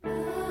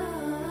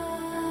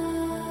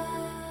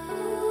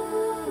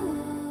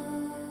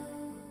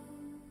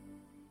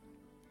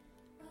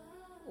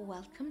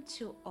Welcome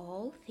to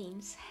All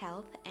Things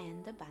Health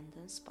and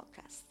Abundance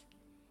podcast.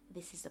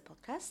 This is the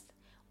podcast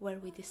where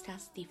we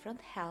discuss different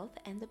health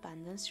and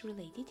abundance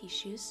related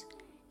issues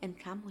and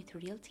come with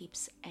real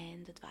tips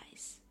and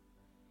advice.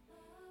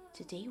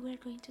 Today we're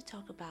going to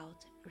talk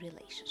about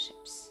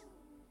relationships.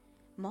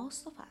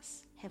 Most of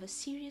us have a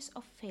series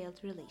of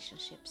failed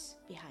relationships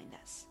behind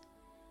us.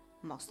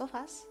 Most of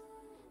us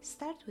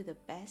start with the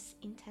best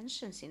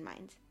intentions in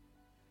mind,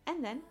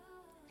 and then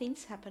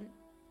things happen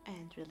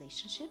and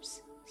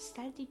relationships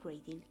start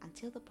degrading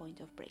until the point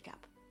of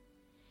breakup.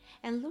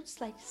 And looks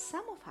like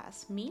some of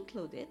us, me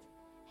included,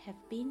 have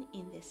been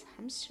in this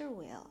hamster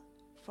wheel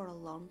for a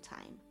long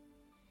time,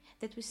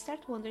 that we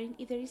start wondering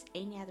if there is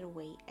any other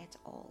way at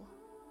all.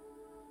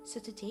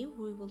 So today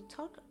we will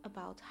talk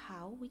about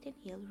how we can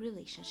heal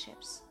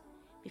relationships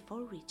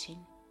before reaching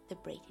the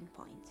breaking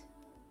point.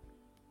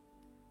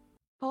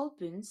 Paul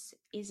Bunz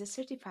is a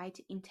certified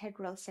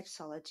integral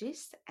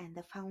sexologist and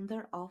the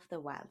founder of The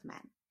Wild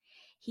Man.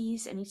 He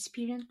is an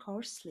experienced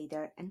course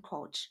leader and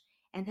coach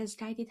and has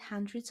guided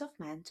hundreds of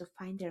men to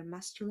find their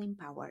masculine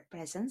power,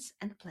 presence,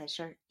 and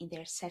pleasure in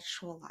their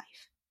sexual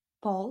life.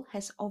 Paul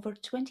has over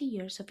 20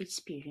 years of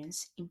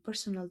experience in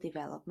personal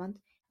development,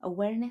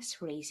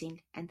 awareness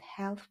raising, and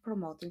health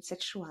promoting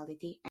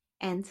sexuality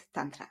and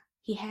Tantra.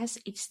 He has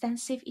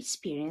extensive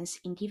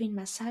experience in giving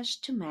massage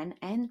to men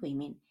and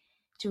women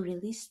to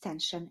release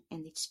tension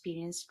and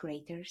experience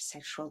greater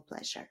sexual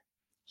pleasure.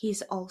 He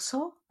is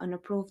also an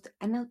approved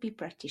NLP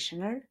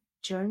practitioner,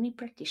 journey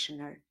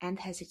practitioner, and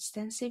has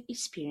extensive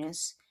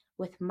experience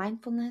with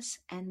mindfulness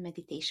and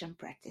meditation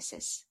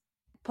practices.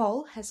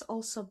 Paul has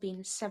also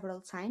been several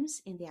times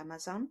in the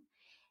Amazon,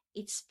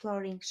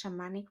 exploring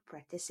shamanic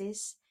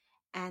practices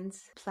and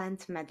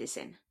plant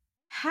medicine.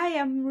 Hi,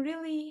 I'm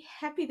really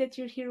happy that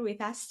you're here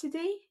with us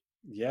today.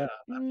 Yeah,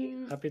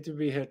 happy to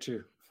be here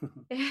too.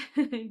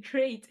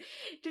 Great.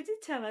 Could you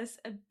tell us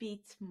a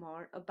bit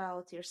more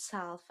about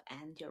yourself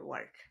and your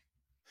work?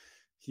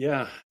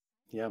 Yeah,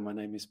 my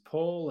name is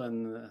Paul,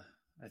 and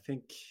I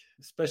think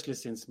especially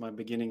since my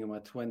beginning of my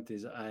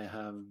 20s, I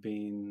have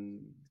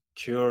been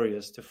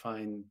curious to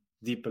find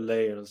deeper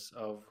layers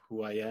of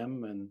who I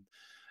am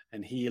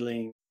and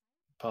healing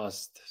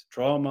past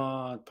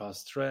trauma,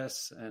 past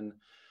stress, and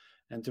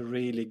to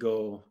really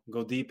go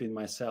deep in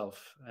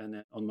myself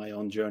and on my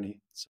own journey.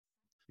 So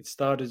it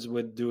started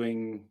with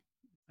doing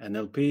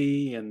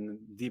NLP and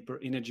deeper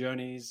inner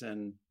journeys,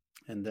 and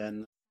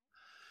then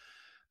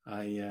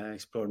I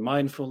explored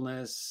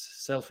mindfulness,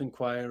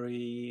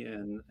 self-inquiry,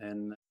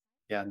 and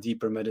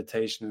deeper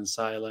meditation and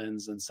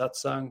silence and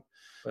satsang.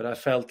 But I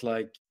felt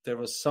like there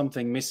was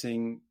something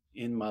missing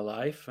in my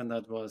life, and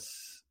that was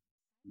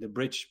the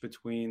bridge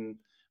between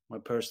my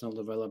personal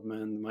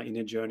development, my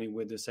inner journey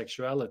with the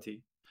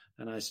sexuality.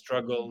 And I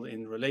struggle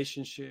in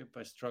relationship.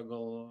 I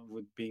struggle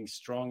with being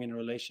strong in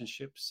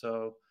relationships.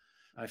 So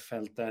I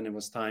felt then it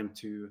was time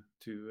to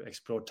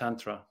explore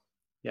Tantra.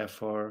 Yeah,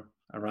 for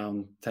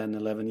around 10,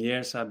 11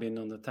 years, I've been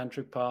on the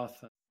tantric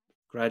path,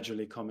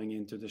 gradually coming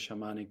into the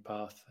shamanic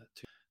path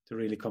to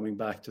really coming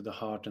back to the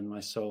heart and my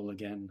soul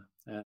again.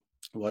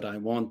 What I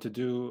want to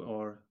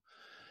do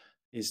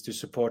is to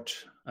support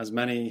as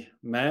many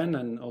men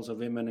and also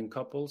women and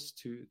couples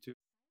to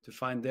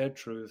find their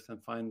truth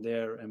and find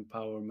their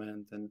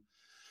empowerment, and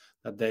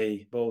that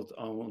they both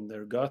own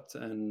their gut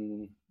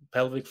and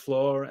pelvic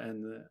floor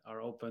and are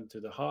open to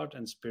the heart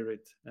and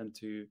spirit, and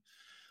to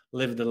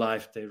live the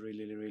life they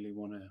really, really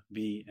want to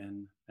be,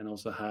 and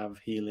also have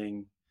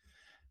healing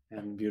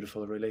and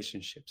beautiful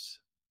relationships.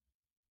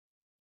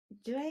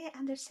 Do I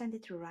understand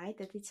it right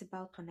that it's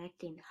about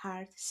connecting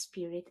heart,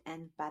 spirit,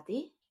 and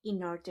body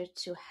in order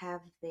to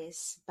have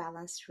this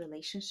balanced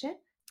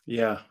relationship?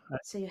 Yeah.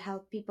 So you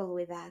help people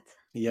with that?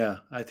 Yeah,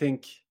 I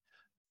think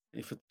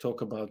if we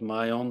talk about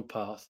my own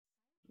path,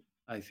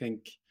 I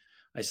think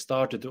I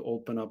started to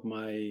open up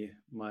my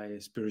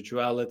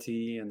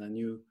spirituality, and I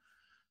knew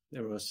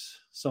there was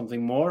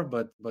something more,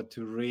 but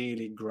to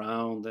really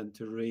ground and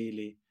to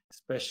really,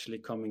 especially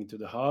coming to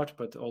the heart,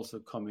 but also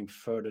coming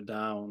further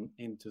down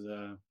into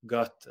the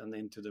gut and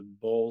into the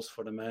balls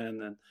for the man,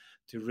 and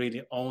to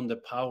really own the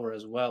power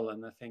as well.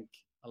 And I think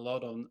a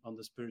lot on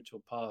the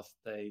spiritual path,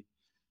 they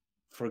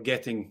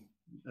forgetting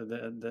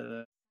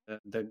the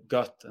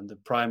gut and the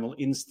primal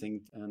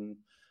instinct,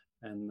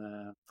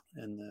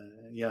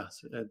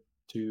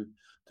 to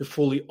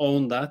fully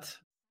own that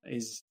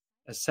is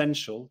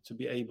essential to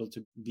be able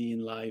to be in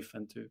life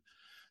and to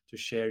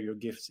share your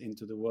gifts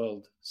into the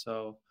world.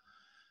 So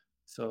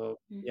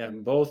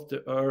both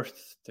the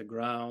earth, the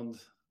ground,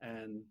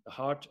 and the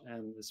heart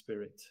and the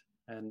spirit,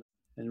 and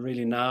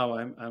really now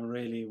I'm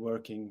really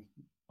working,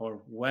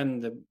 or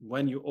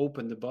when you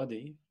open the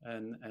body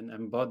and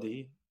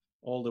embody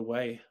all the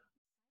way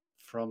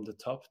from the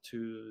top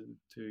to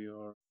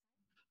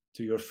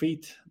your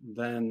feet,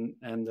 then,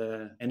 and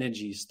the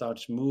energy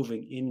starts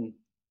moving in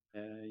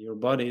your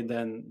body,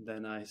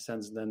 then I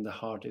sense then the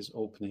heart is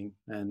opening,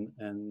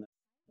 and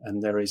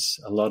there is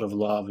a lot of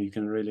love. You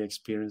can really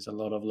experience a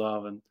lot of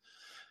love,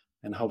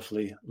 and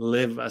hopefully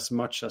live as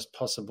much as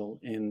possible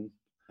in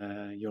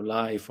your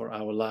life or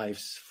our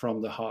lives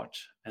from the heart,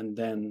 and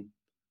then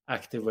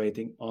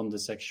activating on the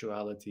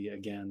sexuality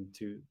again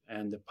to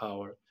and the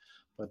power,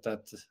 but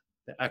that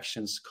the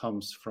actions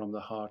comes from the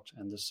heart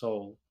and the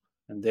soul,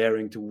 and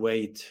daring to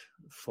wait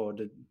for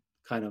the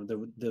kind of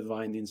the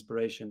divine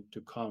inspiration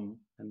to come,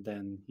 and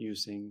then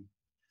using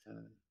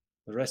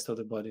the rest of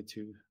the body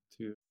to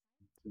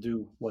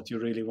do what you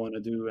really want to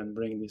do and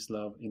bring this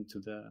love into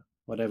the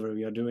whatever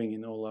we are doing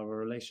in all our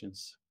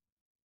relations.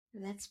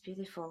 That's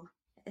beautiful,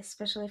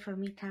 especially for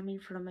me coming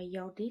from a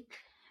yogic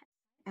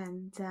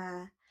and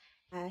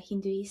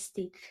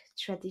Hinduistic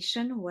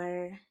tradition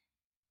where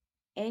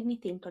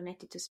anything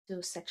connected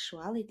to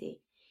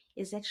sexuality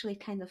is actually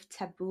kind of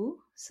taboo.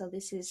 So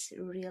this is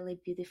really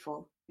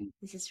beautiful.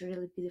 This is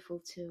really beautiful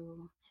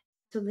to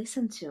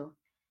listen to.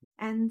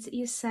 And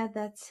you said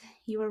that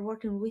you were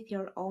working with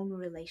your own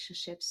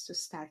relationships to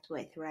start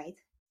with, right?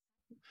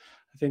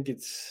 I think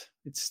it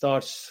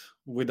starts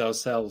with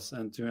ourselves,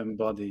 and to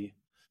embody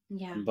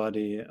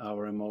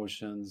our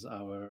emotions,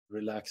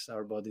 relax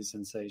our body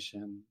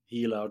sensation,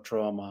 heal our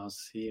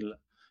traumas,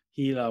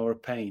 heal our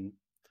pain.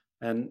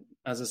 And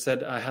as I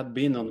said, I had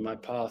been on my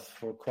path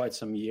for quite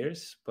some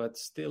years, but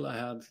still I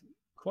had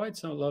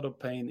quite a lot of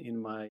pain in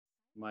my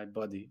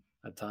body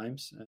at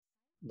times.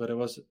 But it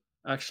was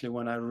actually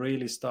when I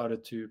really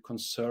started to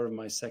conserve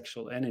my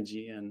sexual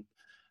energy and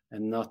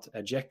not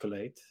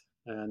ejaculate,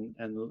 and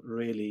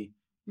really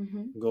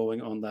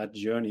going on that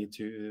journey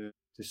to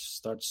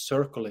start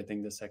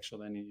circulating the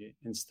sexual energy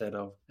instead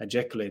of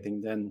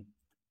ejaculating, then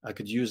I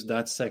could use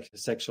that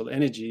sexual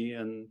energy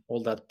and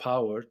all that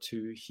power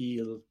to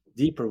heal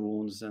deeper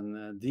wounds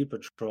and deeper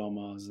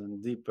traumas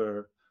and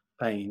deeper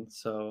pain.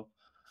 So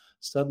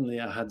suddenly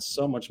I had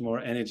so much more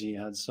energy,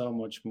 I felt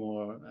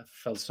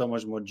so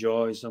much more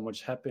joy, so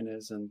much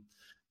happiness, and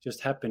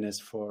just happiness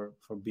for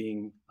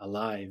being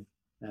alive.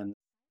 And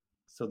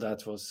so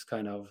that was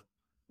kind of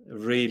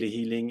really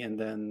healing. And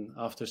then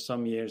after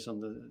some years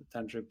on the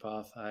tantric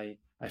path, I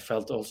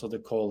felt also the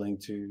calling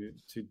to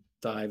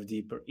dive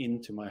deeper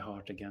into my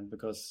heart again,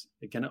 because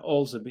it can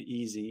also be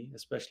easy,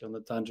 especially on the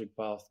tantric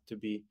path, to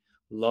be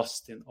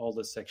lost in all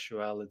the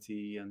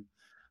sexuality, and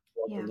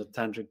on the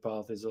tantric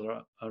path is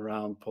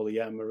around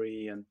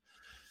polyamory,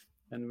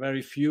 and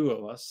very few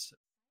of us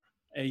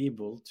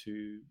able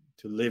to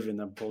live in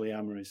a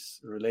polyamorous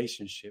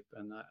relationship.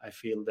 And I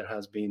feel there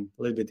has been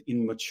a little bit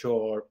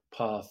immature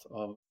path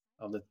of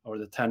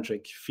the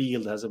tantric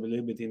field has a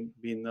little bit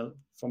been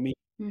for me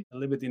a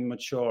little bit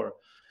immature,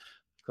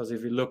 because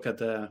if you look at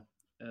the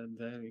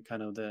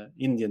kind of the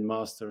Indian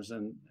masters,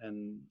 and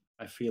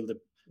I feel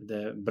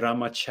the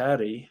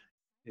brahmachari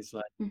is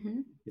like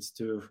it's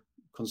to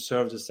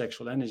conserve the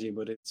sexual energy,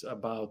 but it's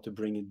about to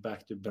bring it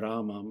back to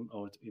Brahman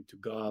or to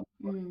God,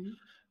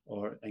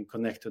 and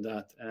connect to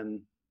that. And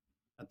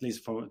at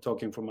least from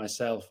talking for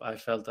myself, I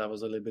felt I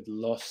was a little bit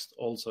lost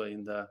also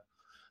in the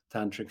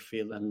tantric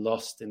field, and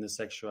lost in the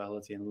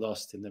sexuality, and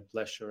lost in the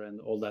pleasure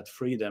and all that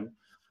freedom,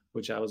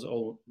 which I was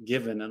all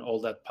given, and all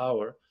that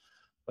power.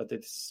 But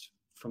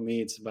for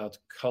me, it's about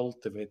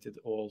cultivate it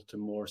all to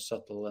more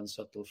subtle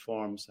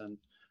forms,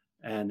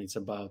 and it's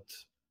about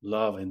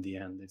love in the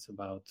end. It's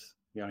about,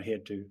 we are here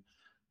to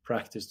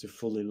practice to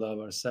fully love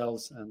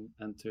ourselves,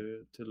 and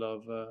to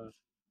love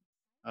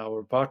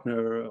our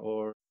partner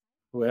or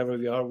whoever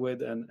we are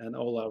with, and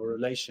all our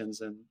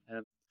relations,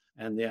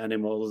 and the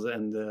animals,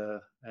 and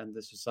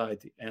the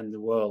society and the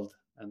world,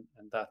 and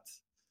that.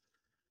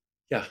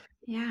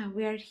 Yeah,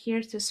 we are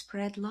here to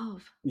spread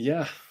love.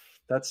 Yeah,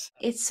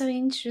 it's so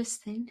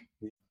interesting.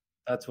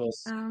 That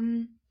was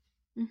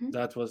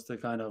that was the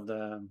kind of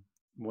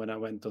when I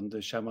went on the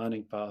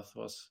shamanic path,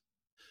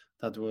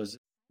 that was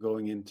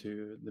going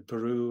into the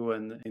Peru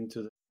and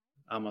into the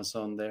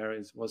Amazon. There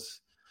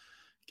was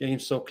getting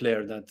so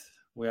clear that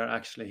we are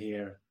actually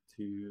here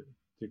to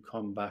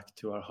come back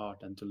to our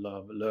heart, and to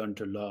learn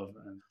to love,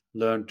 and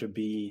learn to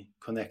be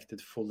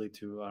connected fully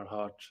to our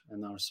heart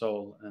and our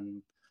soul,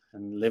 and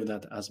live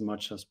that as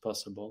much as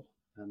possible.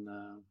 And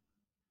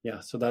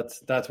so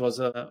that was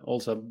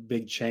also a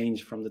big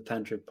change from the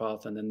tantric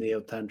path and the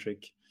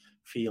neo-tantric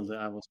field that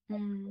I was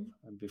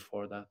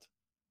before that.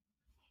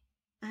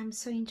 I'm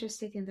so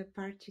interested in the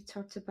part you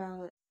talked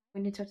about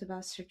when you talked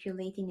about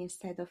circulating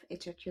instead of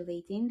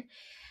ejaculating,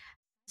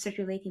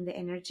 circulating the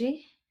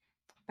energy.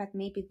 But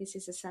maybe this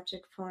is a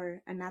subject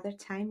for another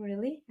time,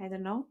 really. I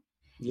don't know.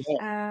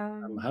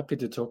 Yeah, I'm happy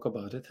to talk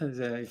about it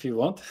if you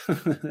want.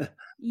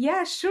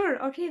 Yeah,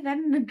 sure. Okay,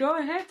 then go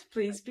ahead,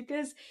 please.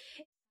 Because,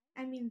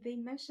 I mean, they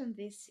mentioned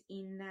this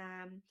in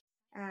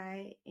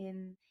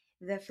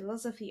the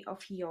philosophy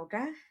of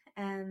yoga,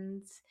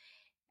 and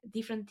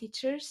different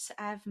teachers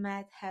I've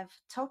met have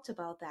talked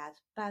about that.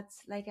 But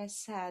like I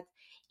said,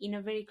 in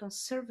a very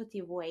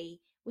conservative way,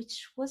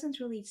 which wasn't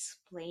really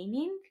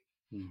explaining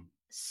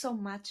so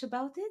much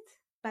about it.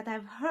 But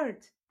I've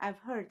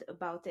heard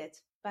about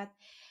it, but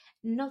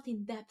not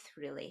in depth,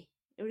 really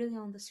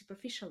on the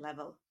superficial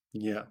level.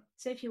 Yeah.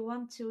 So if you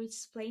want to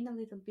explain a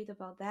little bit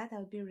about that,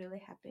 I'll be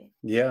really happy.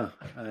 Yeah,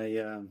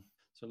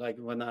 So like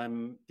when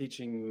I'm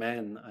teaching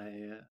men,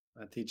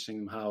 I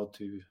teaching them how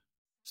to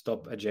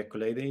stop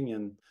ejaculating,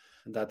 and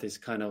that is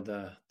kind of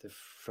the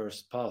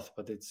first path,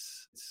 but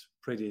it's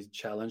pretty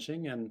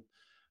challenging.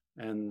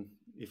 And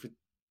if we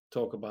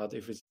talk about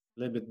if it's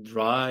a little bit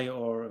dry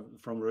or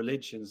from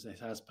religions, it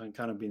has been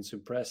kind of been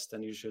suppressed,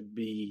 and you should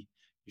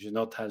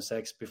not have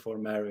sex before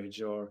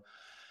marriage, or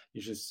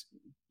you should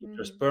keep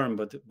your sperm.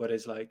 But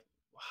it's like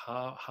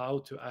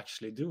how to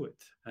actually do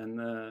it,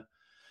 and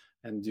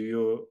do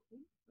you?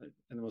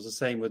 And it was the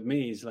same with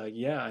me. It's like,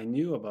 yeah, I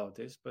knew about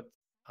this, but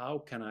how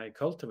can I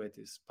cultivate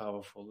this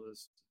powerful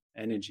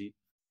energy?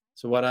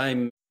 So what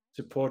I'm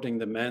supporting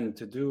the men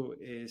to do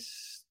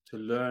is to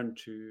learn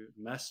to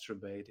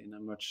masturbate in a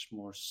much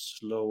more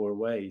slower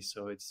way.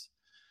 So it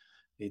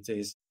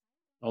is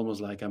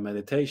almost like a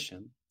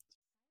meditation.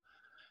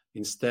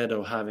 Instead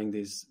of having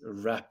this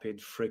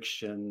rapid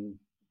friction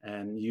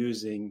and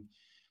using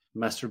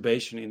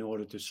masturbation in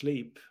order to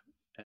sleep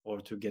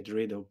or to get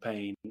rid of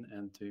pain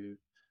and to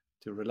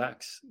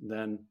relax,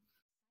 then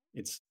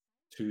it's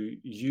to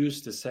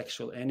use the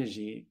sexual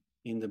energy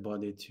in the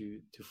body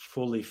to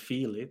fully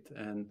feel it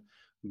and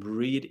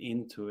breathe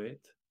into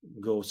it,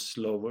 go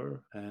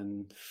slower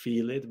and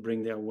feel it,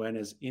 bring the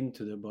awareness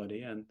into the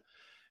body, and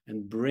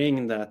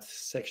bring that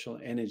sexual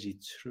energy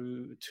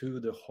through to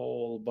the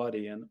whole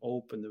body and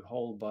open the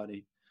whole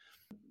body.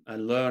 I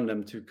learned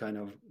them to kind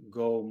of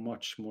go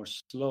much more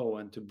slow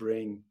and to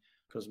bring,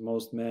 because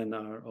most men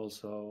are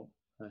also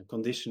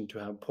conditioned to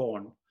have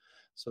porn.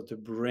 So to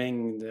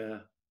bring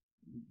the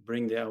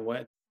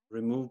aware,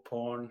 remove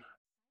porn,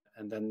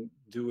 and then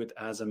do it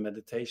as a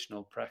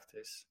meditational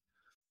practice,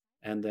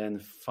 and then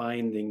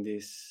finding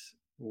this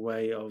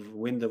way of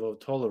window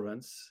of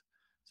tolerance.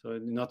 So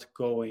not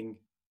going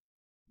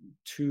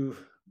too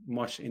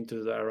much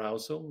into the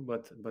arousal,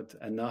 but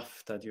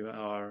enough that you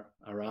are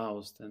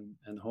aroused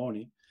and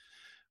horny,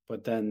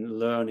 but then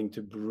learning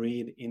to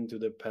breathe into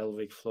the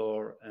pelvic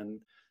floor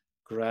and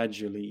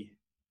gradually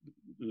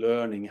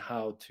learning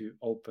how to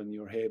open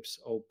your hips,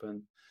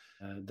 open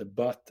the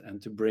butt,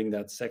 and to bring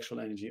that sexual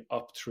energy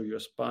up through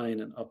your spine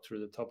and up through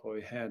the top of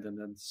your head, and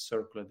then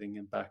circulating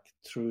it back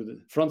through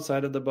the front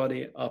side of the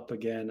body up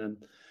again,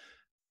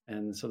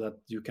 and so that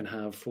you can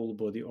have full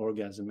body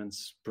orgasm and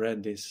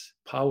spread this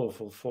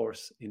powerful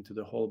force into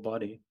the whole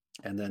body.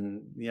 And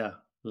then,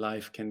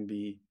 life can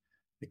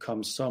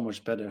become so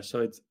much better.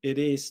 So it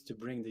is to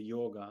bring the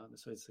yoga.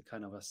 So it's a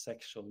kind of a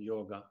sexual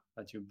yoga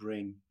that you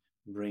bring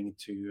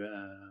to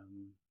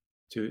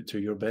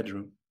your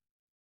bedroom.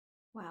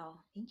 Wow,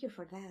 thank you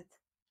for that.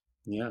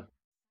 Yeah.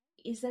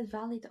 Is that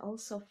valid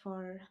also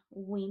for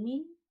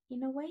women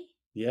in a way?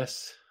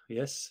 Yes.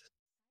 It's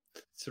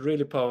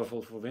really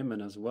powerful for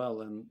women as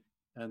well, and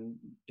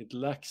it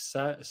lacks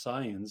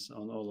science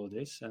on all of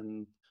this.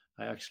 And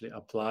I actually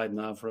applied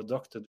now for a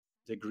doctorate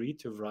degree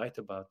to write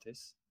about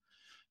this,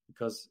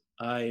 because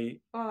I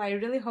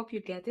really hope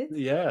you get it.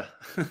 Yeah.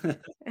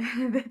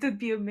 That would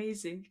be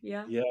amazing.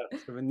 Yeah.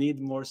 So we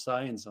need more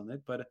science on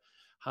it, but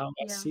how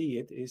I see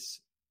it is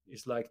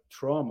like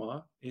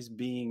trauma is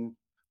being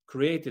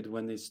created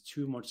when there's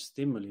too much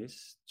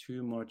stimulus,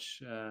 too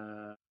much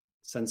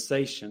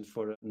sensation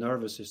for the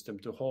nervous system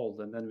to hold,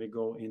 and then we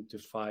go into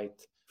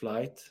fight,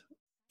 flight,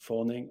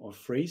 fawning, or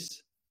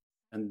freeze,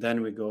 and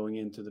then we're going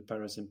into the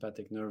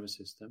parasympathetic nervous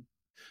system.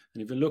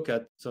 And if you look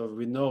at, so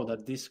we know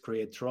that this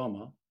creates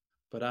trauma,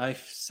 but I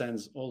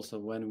sense also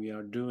when we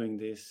are doing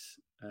this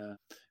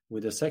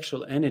with the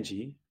sexual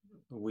energy,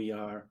 we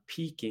are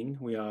peaking,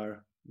 we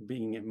are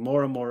being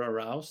more and more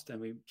aroused, and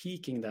we're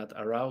peaking that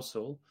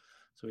arousal.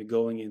 So we're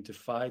going into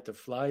fight or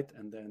flight,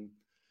 and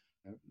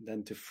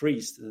then to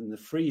freeze. And the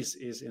freeze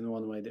is in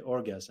one way the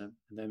orgasm,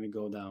 and then we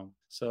go down.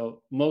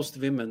 So most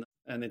women,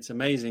 and it's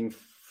amazing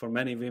for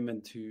many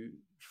women to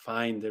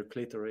find their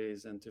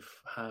clitoris and to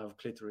have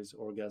clitoris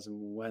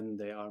orgasm when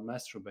they are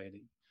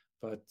masturbating.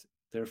 But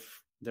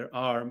there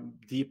are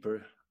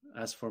deeper,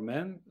 as for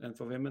men and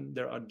for women,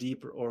 there are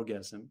deeper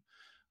orgasm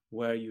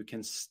where you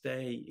can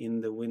stay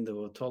in the window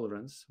of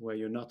tolerance, where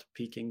you're not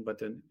peaking, but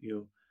then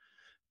you're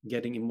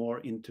getting more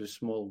into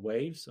small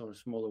waves or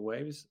smaller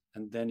waves,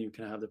 and then you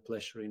can have the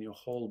pleasure in your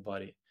whole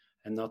body,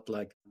 and not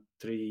like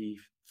 3,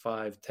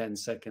 5, 10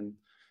 second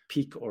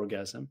peak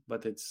orgasm,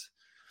 but it's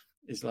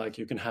like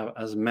you can have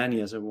as many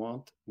as you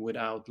want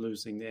without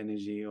losing the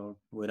energy or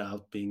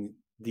without being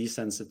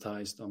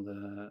desensitized on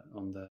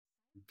the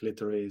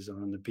clitoris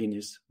or on the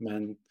penis.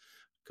 Men,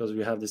 because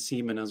we have the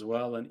semen as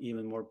well, and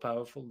even more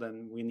powerful,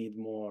 then we need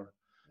more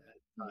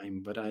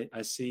time. But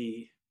I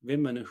see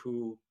women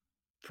who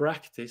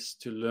practice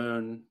to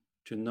learn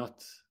to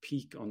not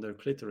peak on their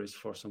clitoris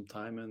for some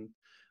time and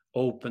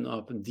open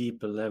up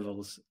deeper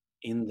levels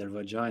in their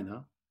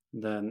vagina,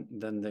 then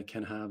they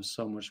can have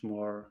so much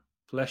more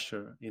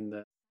pleasure in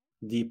the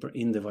deeper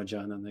in the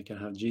vagina, and they can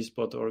have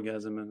G-spot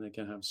orgasm, and they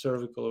can have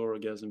cervical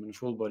orgasm and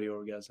full body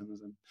orgasms,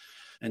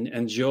 and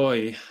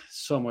enjoy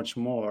so much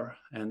more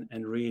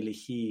and really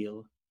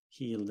heal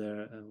heal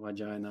their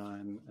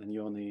vagina and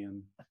yoni.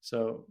 And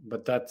so,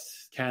 but that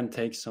can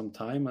take some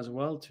time as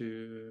well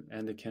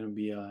and there can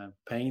be a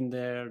pain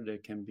there. There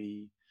can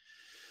be,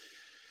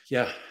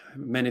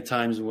 many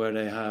times where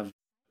they have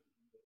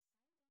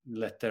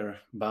let their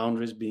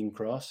boundaries being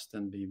crossed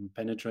and being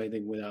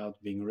penetrating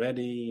without being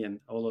ready and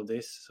all of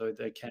this. So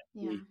there can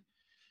be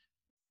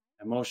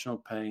emotional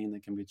pain, there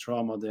can be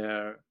trauma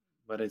there,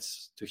 but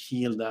it's to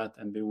heal that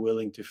and be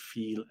willing to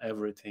feel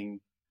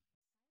everything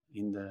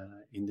in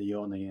the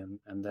yoni,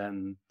 and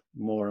then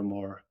more and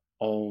more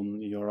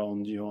own your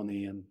own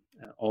yoni and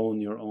own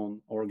your own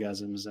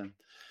orgasms, and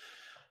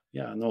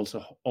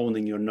also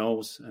owning your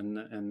nose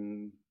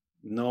and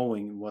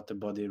knowing what the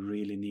body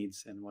really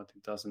needs and what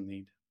it doesn't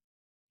need.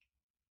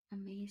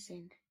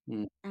 Amazing.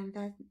 And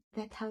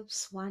that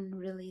helps one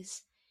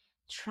release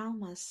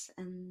traumas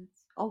and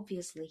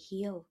obviously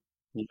heal.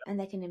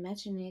 And I can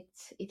imagine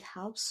it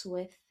helps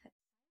with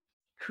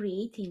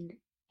creating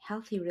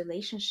healthy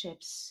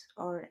relationships,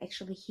 or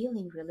actually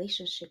healing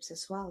relationships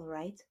as well,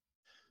 right?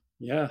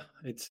 I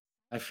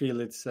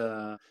feel it's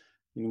in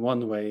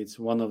one way it's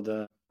one of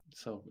the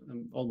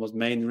almost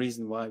main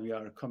reason why we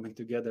are coming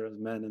together as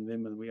men and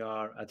women. We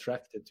are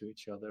attracted to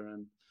each other,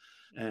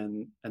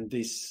 and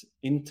this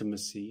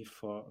intimacy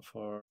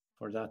for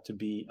that to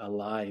be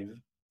alive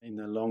in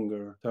a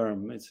longer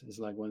term. It's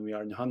like when we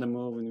are in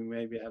honeymoon, when we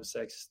maybe have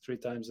sex 3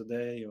 times a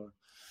day, or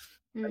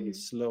it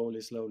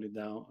slowly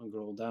down and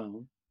grow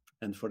down.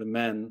 And for the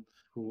men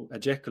who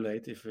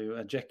ejaculate, if you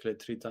ejaculate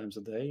 3 times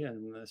a day,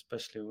 and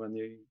especially when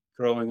you're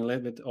growing a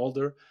little bit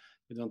older,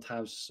 you don't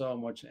have so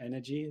much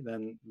energy,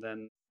 then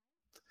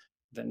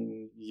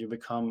you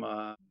become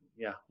a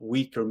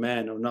weaker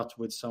man, or not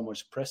with so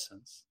much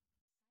presence.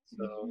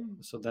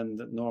 So then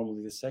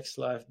normally the sex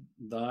life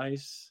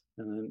dies,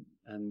 and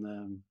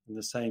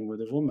the same with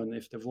the woman.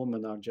 If the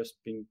woman are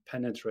just being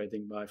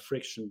penetrating by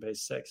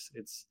friction-based sex,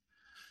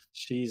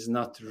 she's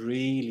not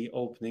really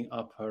opening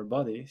up her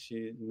body.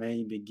 She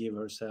maybe give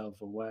herself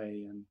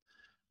away and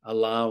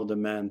allow the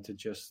man to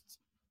just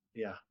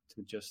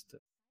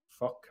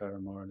fuck her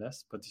more or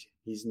less, but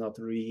he's not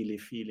really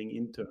feeling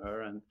into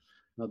her and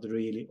not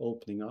really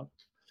opening up.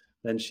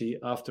 Then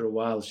after a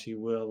while, she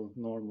will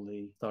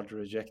normally start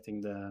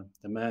rejecting the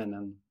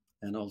man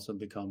and also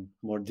become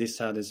more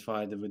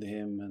dissatisfied with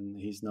him, and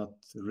he's not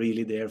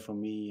really there for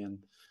me.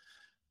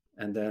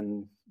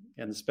 And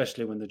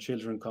especially when the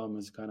children come,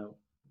 it's kind of,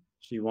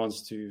 she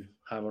wants to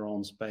have her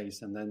own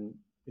space, and then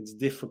it's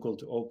difficult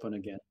to open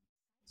again.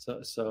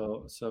 So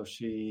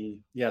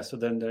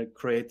then they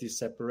create this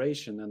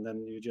separation, and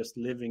then you're just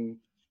living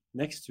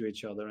next to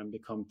each other and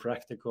become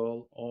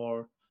practical,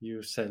 or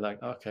you say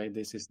like, okay,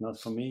 this is not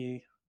for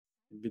me,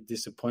 a bit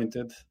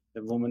disappointed.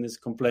 The woman is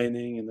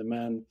complaining and the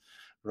man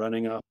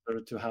running after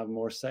to have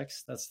more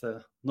sex. That's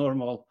the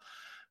normal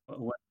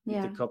way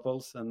with the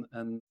couples,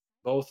 and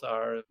both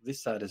are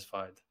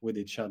dissatisfied with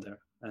each other,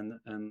 and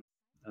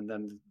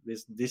then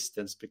this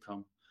distance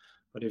become.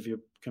 But if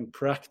you can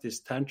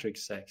practice tantric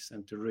sex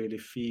and to really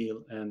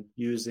feel, and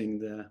using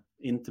the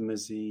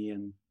intimacy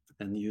and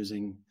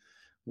using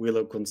will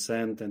of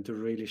consent, and to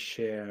really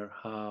share,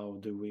 how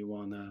do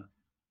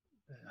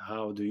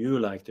you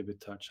like to be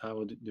touched?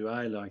 How do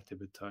I like to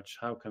be touched?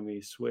 How can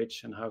we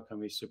switch, and how can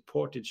we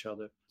support each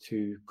other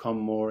to come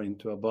more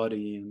into a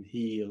body and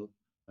heal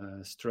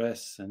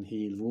stress and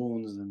heal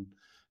wounds, and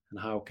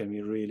how can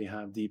we really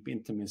have deep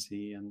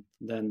intimacy? And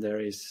then there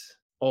is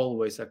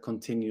always a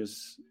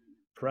continuous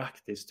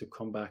practice to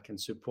come back and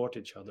support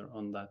each other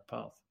on that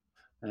path,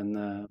 and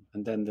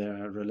then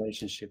their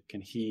relationship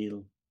can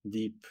heal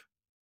deep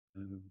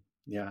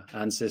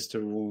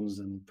ancestor wounds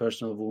and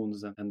personal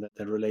wounds, and that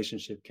the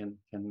relationship can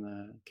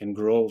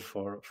grow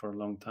for a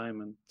long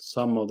time. And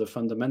some of the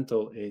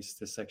fundamental is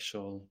the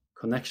sexual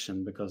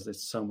connection, because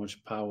there's so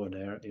much power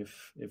there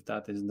if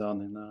that is done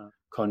in a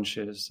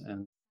conscious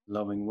and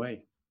loving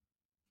way.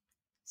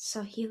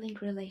 So healing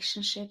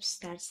relationships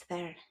starts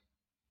there.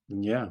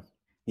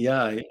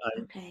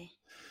 Okay.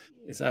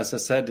 As I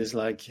said, it's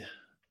like,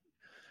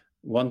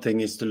 one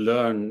thing is to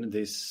learn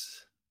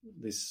this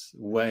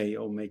way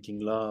of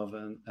making love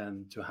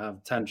and to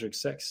have tantric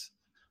sex,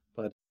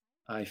 but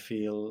I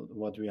feel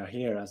what we are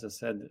here, as I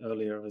said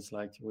earlier, is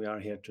like we are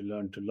here to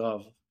learn to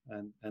love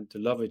and to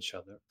love each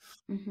other.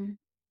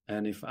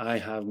 And if I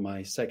have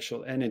my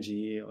sexual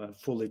energy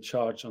fully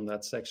charged on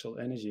that sexual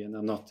energy, and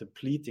I'm not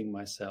depleting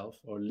myself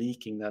or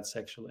leaking that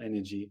sexual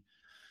energy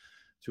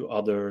to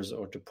others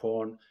or to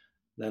porn,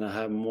 then I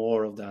have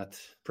more of that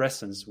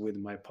presence with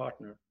my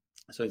partner.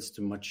 So it's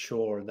to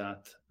mature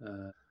that,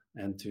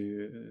 and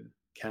to,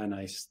 can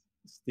I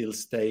still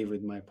stay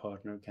with my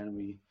partner? Can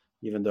we,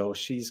 even though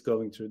she's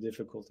going through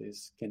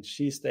difficulties, can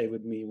she stay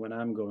with me when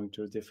I'm going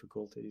through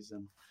difficulties,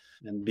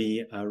 and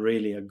be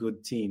really a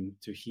good team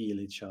to heal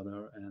each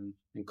other and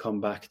come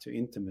back to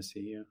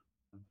intimacy.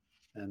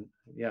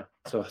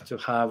 So to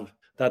have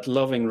that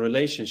loving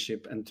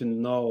relationship, and to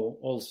know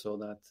also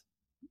that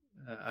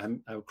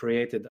I've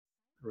created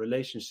a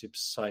relationship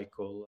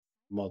cycle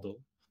model,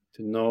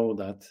 to know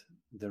that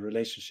the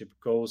relationship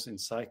goes in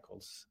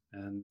cycles,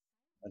 and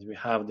that we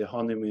have the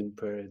honeymoon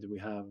period, we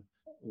have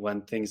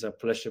when things are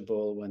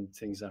pleasurable, when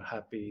things are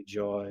happy,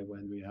 joy,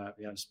 when we have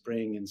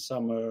spring and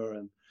summer,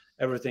 and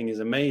everything is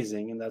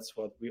amazing. And that's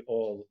what we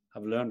all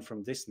have learned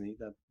from Disney,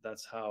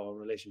 that's how a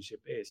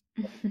relationship is.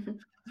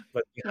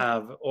 But we Yeah.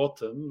 have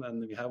autumn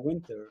and we have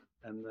winter,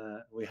 and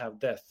we have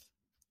death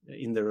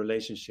in the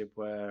relationship,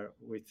 where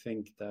we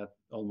think that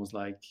almost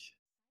like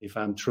if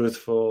I'm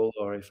truthful,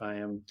 or if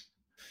I'm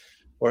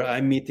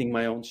meeting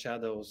my own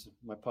shadows,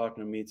 my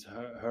partner meets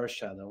her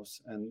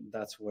shadows, and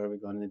that's where we're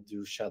going to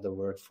do shadow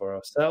work for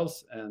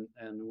ourselves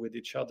and with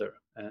each other,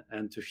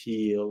 and to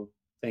heal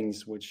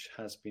things which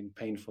has been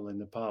painful in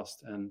the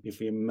past. And if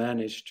we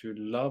manage to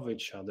love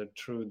each other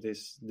through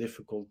these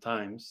difficult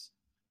times,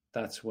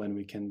 that's when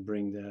we can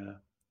bring the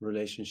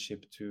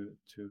relationship to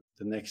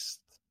the next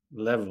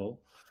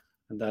level,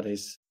 and that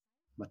is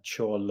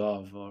mature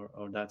love,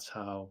 or that's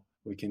how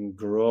we can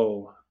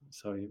grow.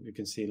 So you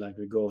can see, like,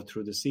 we go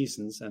through the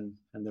seasons, and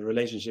the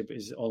relationship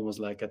is almost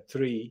like a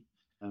tree,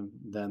 and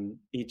then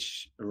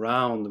each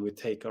round we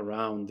take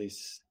around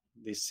this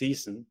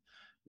season,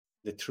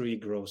 the tree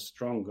grows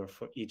stronger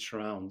for each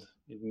round.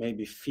 It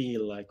maybe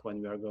feel like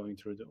when we are going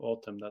through the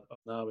autumn that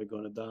now we're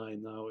going to die,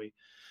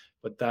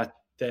 but that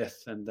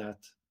death and that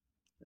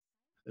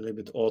a little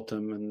bit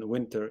autumn and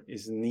winter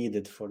is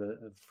needed for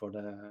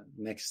the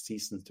next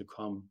season to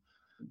come.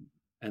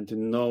 And to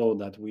know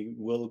that we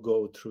will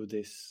go through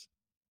this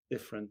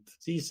different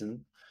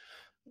season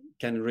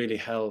can really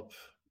help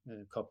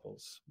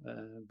couples.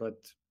 But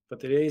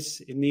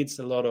it needs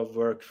a lot of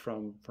work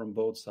from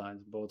both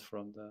sides, both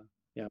from the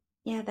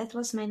Yeah, that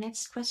was my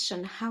next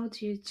question. How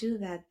do you do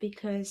that?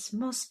 Because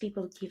most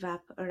people give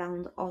up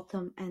around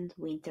autumn and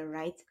winter,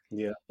 right?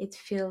 Yeah. It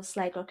feels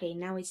like, okay,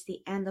 now it's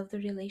the end of the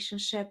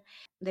relationship.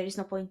 There is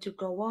no point to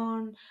go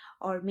on.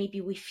 Or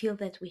maybe we feel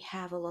that we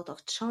have a lot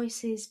of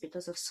choices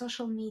because of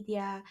social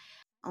media,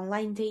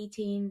 online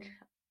dating.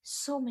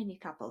 So many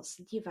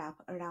couples give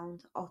up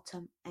around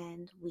autumn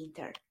and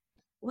winter.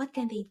 What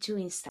can they do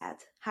instead?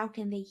 How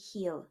can they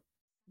heal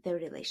their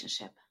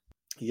relationship?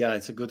 Yeah,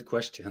 it's a good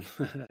question.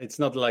 It's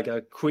not like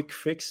a quick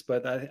fix,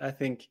 but I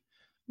think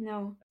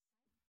No.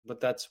 but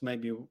that's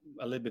maybe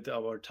a little bit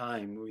of our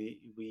time.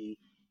 We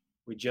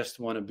just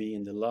want to be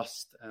in the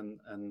lust, and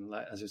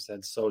like, as you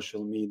said,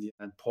 social media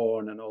and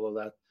porn and all of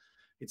that.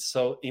 It's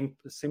so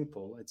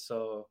simple. It's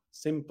so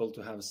simple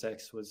to have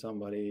sex with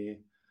somebody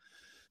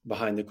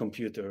behind the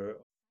computer.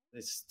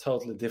 It's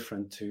totally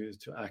different to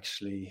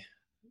actually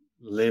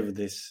live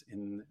this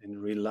in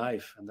real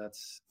life. And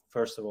that's,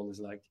 first of all, is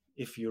like,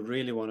 if you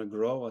really want to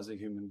grow as a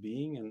human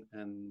being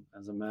and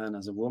as a man,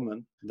 as a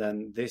woman,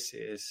 then this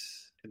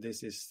is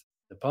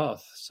the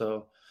path.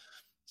 So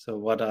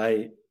what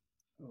I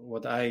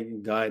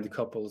guide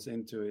couples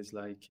into is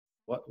like,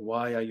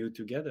 why are you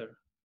together?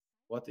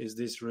 What is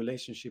this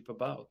relationship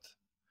about?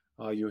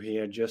 Are you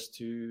here just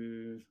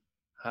to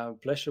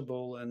have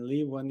pleasurable and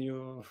leave when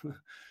you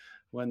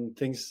when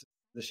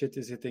the shit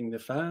is hitting the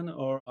fan,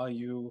 or are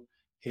you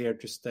here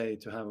to stay,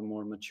 to have a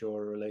more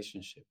mature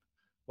relationship?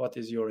 What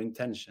is your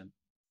intention?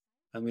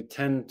 And we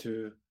tend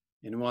to,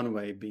 in one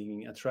way,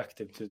 being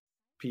attractive to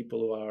people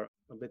who are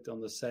a bit on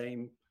the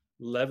same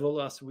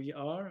level as we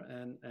are,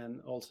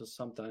 and also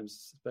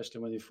sometimes,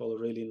 especially when you fall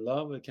really in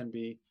love, it can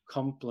be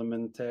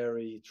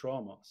complementary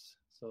traumas.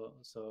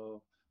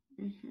 So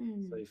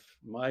if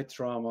my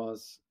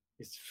traumas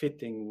is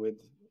fitting with,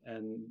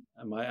 and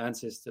my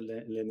ancestor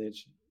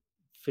lineage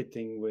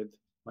fitting with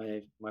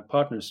my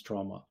partner's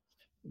trauma,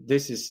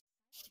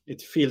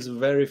 it feels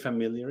very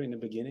familiar in the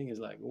beginning. It's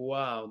like,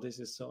 wow, this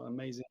is so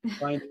amazing.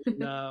 Finally,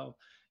 now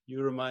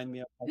you remind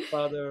me of my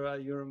father,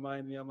 you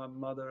remind me of my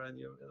mother, and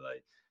you're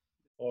like,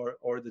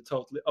 or the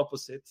totally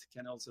opposite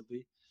can also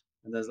be.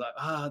 And there's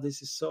like,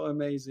 this is so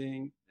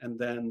amazing. And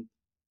then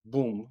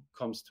boom,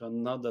 comes to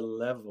another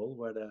level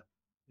where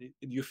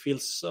you feel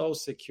so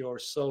secure,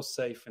 so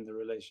safe in the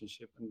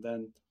relationship. And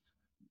then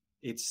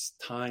it's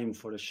time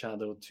for the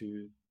shadow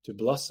to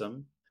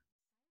blossom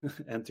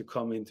and to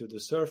come into the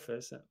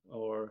surface,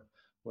 or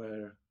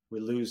where we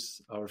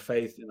lose our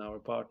faith in our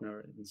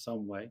partner in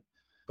some way.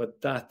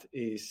 But that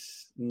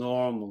is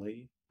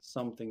normally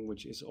something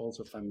which is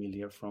also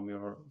familiar from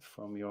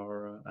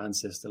your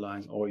ancestor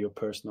line or your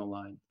personal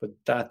line. But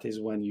that is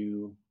when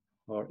you,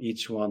 or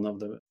each one of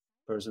the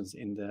persons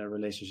in the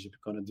relationship,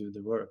 are going to do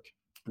the work.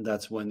 And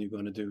that's when you're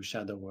going to do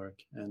shadow work.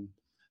 And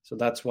so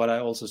that's what I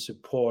also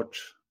support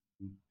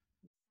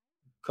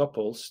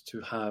couples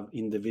to have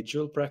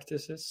individual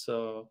practices.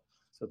 So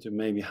to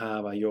maybe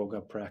have a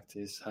yoga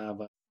practice,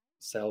 have a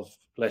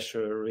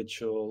self-pleasure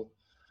ritual,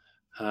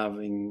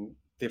 having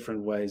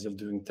different ways of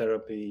doing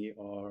therapy,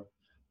 or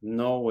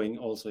knowing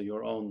also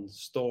your own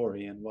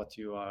story and what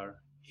you are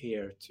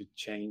here to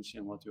change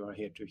and what you are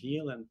here to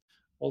heal, and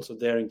also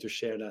daring to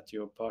share that to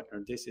your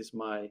partner. This is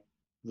my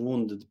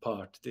wounded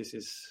part. This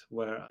is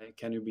where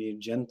can you be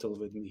gentle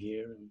with me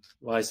here, and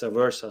vice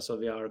versa. So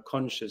we are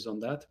conscious on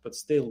that, but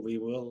still we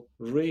will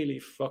really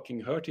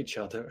fucking hurt each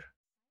other.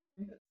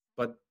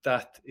 But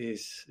that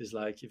is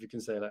like, if you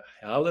can say like,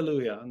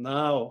 hallelujah,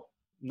 now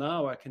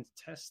now I can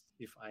test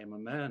if I am a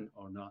man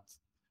or not.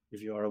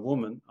 If you are a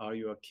woman, are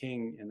you a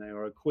king and you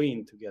are a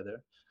queen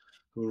together,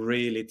 who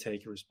really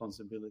take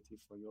responsibility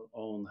for your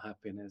own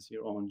happiness,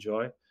 your own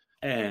joy,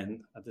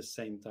 and at the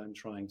same time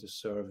trying to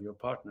serve your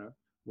partner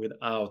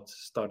without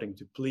starting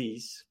to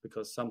please,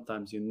 because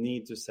sometimes you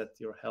need to set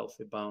your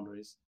healthy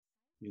boundaries.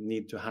 You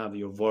need to have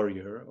your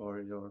warrior or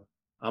your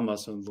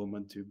Amazon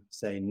woman to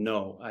say,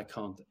 no, I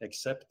can't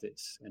accept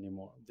this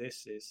anymore.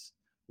 This is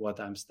what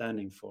I'm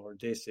standing for.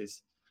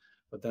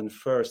 But then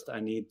first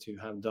I need to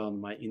have done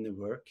my inner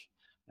work.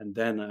 And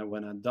then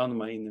when I've done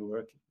my inner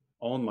work,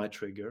 own my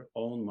trigger,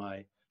 own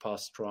my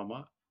past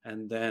trauma,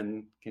 and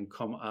then can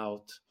come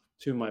out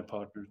to my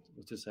partner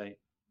to say,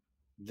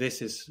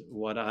 this is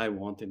what I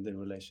want in the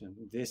relation.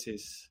 This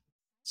is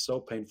so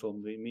painful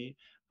with me.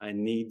 I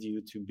need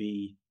you to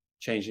be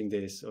changing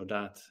this or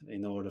that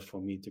in order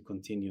for me to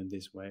continue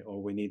this way,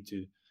 or we need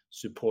to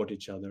support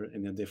each other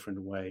in a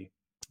different way.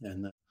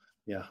 And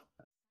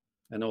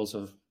and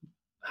also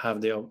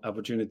have the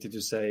opportunity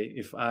to say,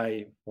 if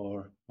I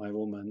or my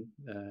woman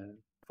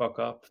fuck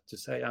up, to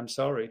say, I'm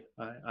sorry.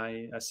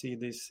 I see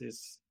this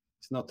is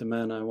it's not the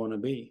man I want to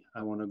be.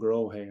 I want to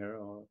grow here,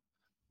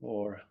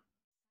 or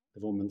the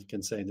woman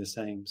can say the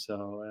same.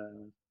 So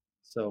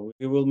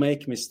we will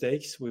make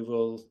mistakes. We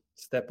will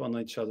step on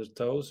each other's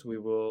toes. We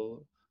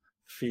will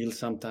feel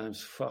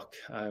sometimes, fuck,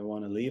 I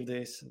want to leave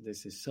this.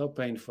 This is so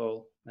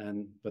painful.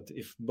 But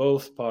if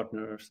both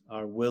partners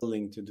are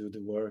willing to do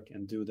the work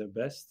and do their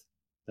best,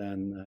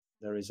 then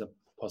there is a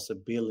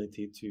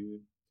possibility to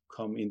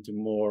come into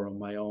more of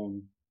my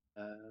own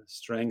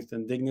strength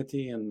and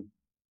dignity, and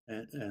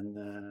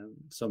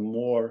some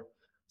more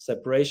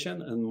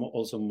separation and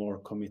also more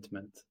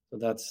commitment. So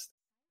that's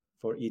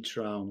for each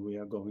round we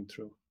are going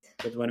through.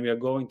 But when we are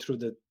going through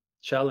the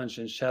challenge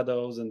and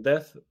shadows and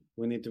death,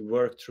 we need to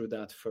work through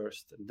that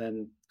first. And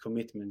then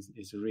commitment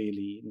is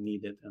really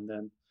needed. And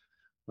then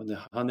when the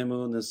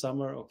honeymoon and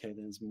summer, okay,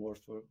 then it's more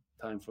for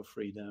time for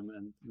freedom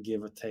and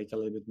give or take a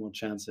little bit more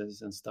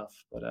chances and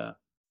stuff. But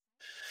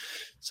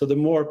so the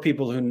more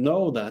people who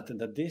know that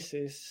this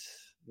is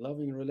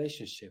loving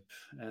relationship,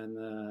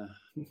 and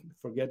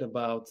forget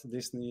about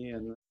Disney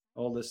and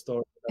all the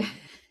stories.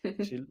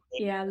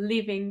 Yeah,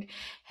 living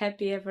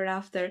happy ever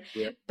after.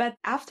 Yeah. But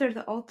after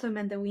the autumn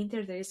and the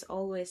winter, there is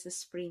always the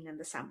spring and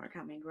the summer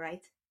coming,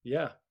 right?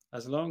 Yeah,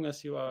 as long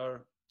as you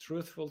are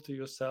truthful to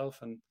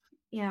yourself, and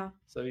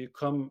so you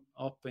come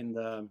up in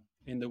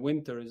the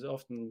winter is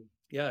often,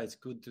 it's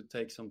good to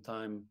take some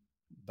time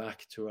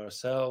back to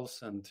ourselves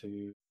and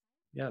to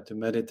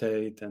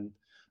meditate and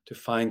to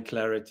find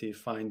clarity,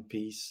 find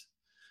peace.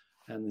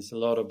 And it's a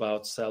lot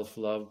about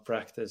self-love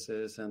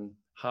practices and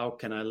how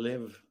can I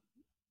live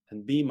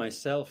and be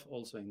myself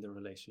also in the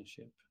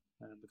relationship,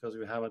 because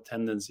we have a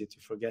tendency to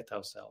forget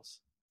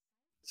ourselves.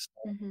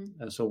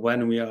 And so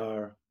when we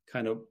are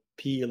kind of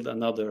peeled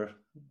another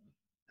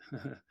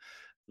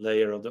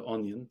layer of the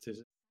onion, to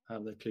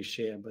have the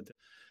cliche, but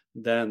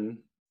then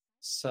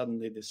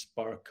suddenly the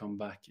spark come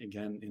back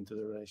again into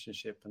the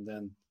relationship, and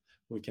then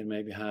we can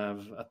maybe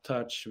have a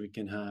touch, we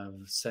can have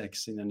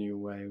sex in a new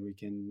way, we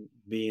can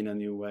be in a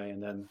new way,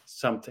 and then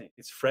something,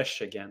 it's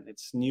fresh again,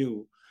 it's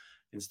new,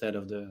 instead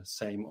of the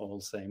same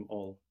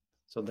old.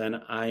 So then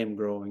I am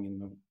growing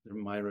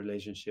in my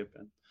relationship,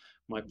 and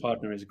my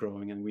partner is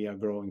growing, and we are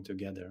growing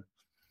together.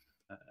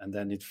 And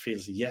then it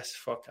feels, yes,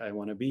 fuck, I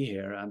want to be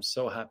here. I'm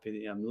so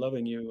happy. I'm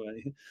loving you.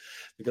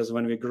 Because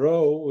when we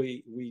grow,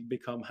 we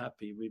become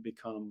happy. We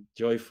become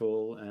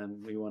joyful,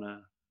 and we want to,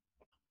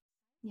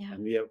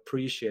 and we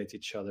appreciate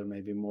each other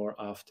maybe more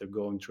after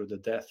going through the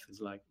death.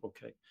 It's like,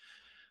 okay,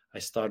 I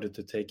started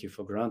to take you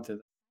for granted.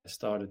 I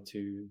started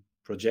to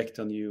project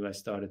on you. I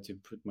started to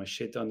put my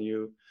shit on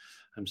you.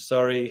 I'm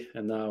sorry.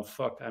 And now,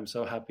 fuck, I'm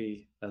so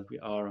happy that we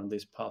are on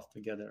this path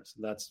together. So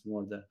that's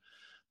more the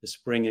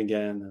spring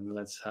again, and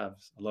let's have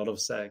a lot of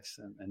sex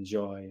and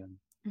joy.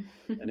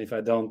 And if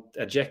I don't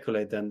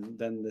ejaculate, then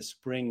the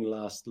spring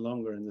lasts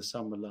longer and the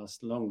summer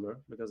lasts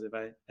longer, because if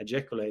I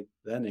ejaculate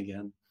then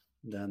again,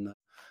 then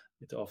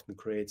it often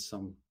creates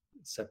some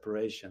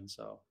separation.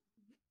 So,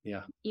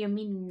 yeah. You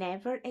mean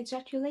never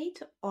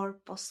ejaculate or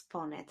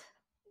postpone it?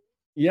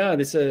 Yeah,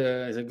 it's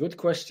a good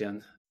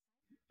question.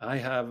 I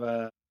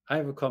have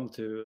come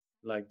to,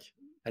 like,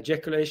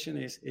 ejaculation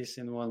is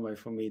in one way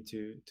for me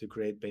to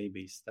create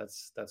babies.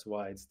 That's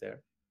why it's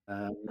there.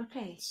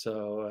 Okay.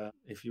 So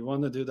if you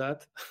want to do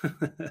that,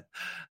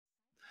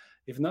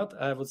 if not,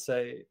 I would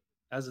say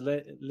as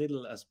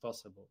little as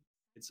possible.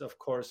 It's of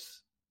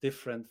course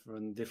different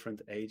from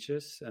different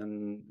ages,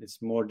 and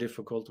it's more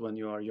difficult when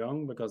you are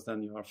young, because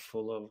then you are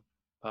full of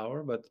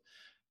power. But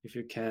if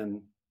you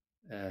can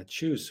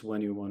choose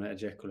when you want to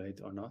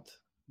ejaculate or not,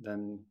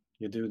 then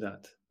you do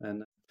that.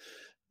 And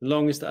the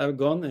longest I've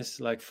gone is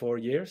like 4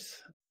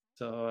 years.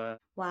 So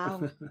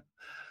wow.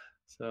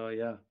 So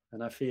yeah,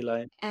 and I feel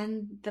like.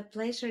 And the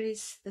pleasure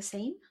is the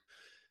same?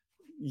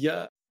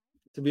 Yeah,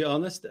 to be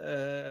honest,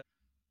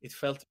 it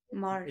felt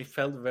More. it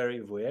felt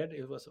very weird.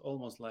 It was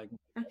almost like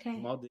Okay.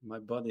 my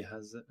body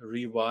has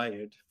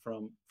rewired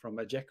from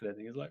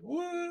ejaculating. It's like,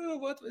 whoa,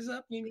 what is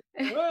happening?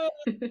 Whoa!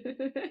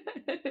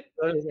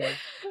 So it's like,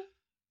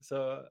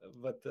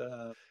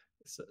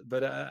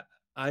 but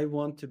I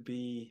want to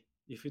be.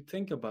 If you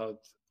think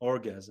about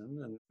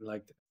orgasm and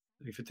like,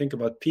 if you think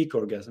about peak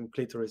orgasm,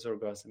 clitoris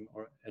orgasm,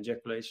 or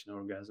ejaculation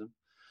orgasm,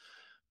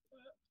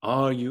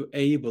 are you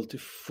able to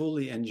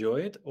fully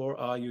enjoy it, or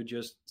are you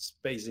just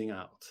spacing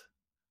out?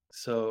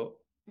 So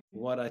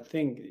what I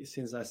think,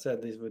 since I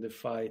said this with the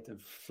fight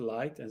and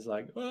flight, it's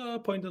like,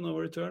 point of no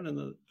return,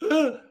 and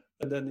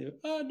then you,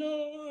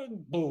 no,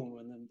 and boom,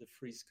 and then the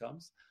freeze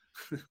comes.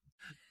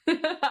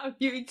 How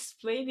you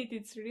explain it,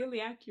 it's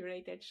really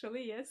accurate,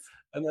 actually. Yes.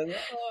 And then,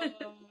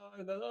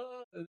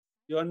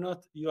 you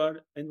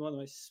are in one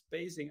way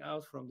spacing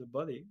out from the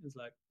body. It's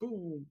like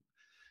boom.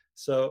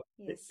 So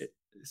Yes.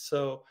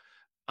 so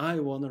I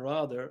want to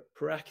rather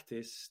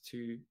practice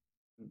to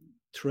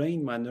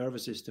train my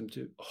nervous system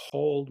to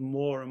hold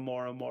more and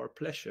more and more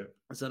pleasure,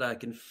 so that I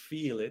can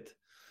feel it.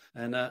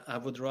 And I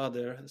would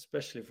rather,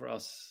 especially for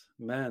us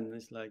men,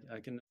 it's like I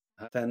can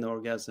have 10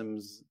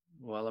 orgasms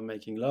while I'm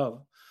making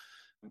love,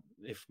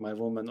 if my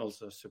woman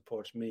also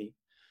supports me,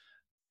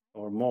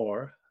 or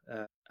more.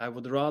 I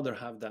would rather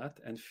have that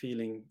and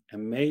feeling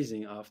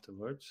amazing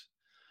afterwards.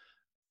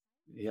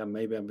 Yeah,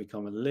 maybe I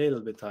become a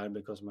little bit tired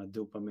because my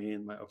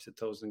dopamine, my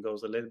oxytocin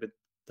goes a little bit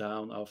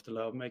down after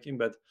lovemaking,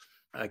 but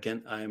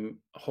I'm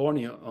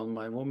horny on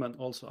my woman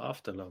also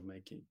after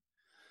lovemaking.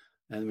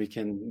 And we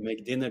can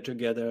make dinner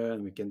together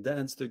and we can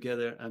dance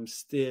together. I'm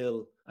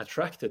still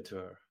attracted to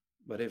her.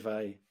 But if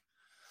I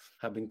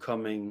have been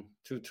coming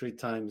 2-3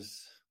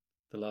 times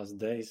the last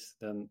days,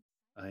 then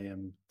I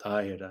am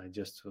tired.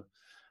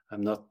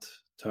 I'm not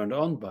turned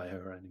on by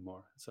her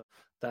anymore. So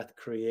that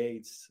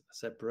creates a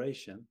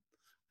separation.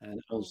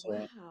 And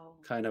also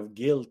kind of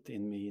guilt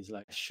in me is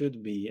like, I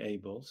should be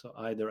able. So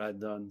either I'm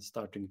done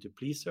starting to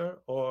please her,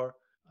 or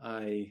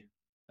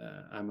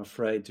I'm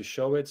afraid to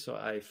show it. So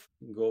I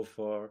go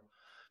for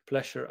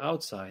pleasure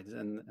outside,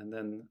 and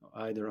then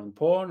either on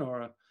porn,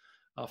 or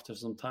after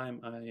some time,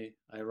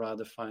 I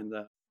rather find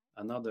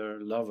another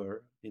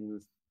lover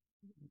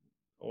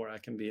or I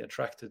can be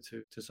attracted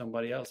to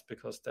somebody else,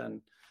 because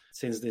then,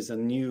 since there's a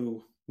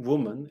new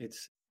woman,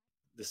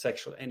 the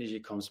sexual energy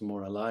comes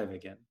more alive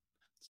again.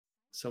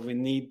 So we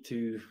need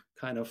to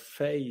kind of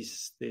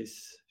face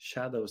this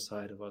shadow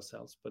side of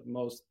ourselves, but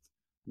most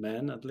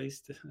men, at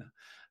least,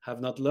 have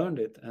not learned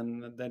it,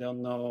 and they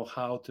don't know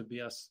how to be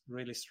a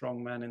really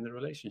strong man in the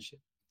relationship.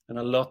 And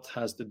a lot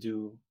has to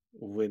do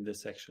with the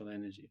sexual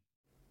energy.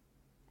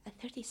 A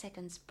 30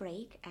 seconds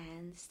break,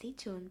 and stay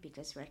tuned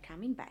because we're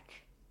coming back.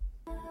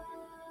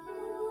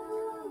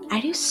 Are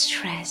you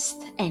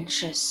stressed,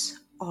 anxious,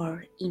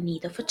 or in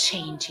need of a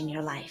change in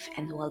your life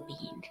and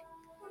well-being?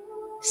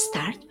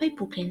 Start by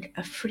booking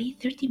a free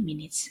 30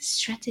 minutes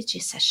strategy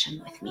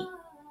session with me.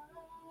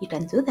 You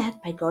can do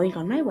that by going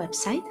on my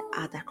website,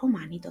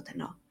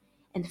 adakomani.no,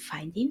 and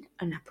finding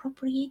an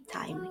appropriate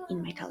time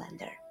in my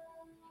calendar.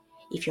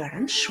 If you are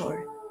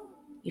unsure,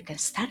 you can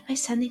start by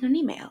sending an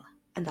email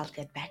and I'll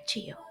get back to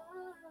you.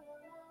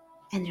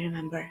 And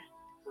remember,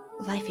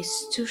 life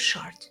is too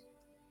short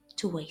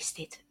to waste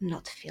it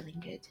not feeling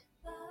good.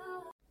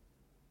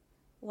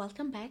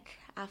 Welcome back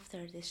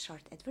after this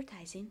short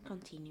advertising,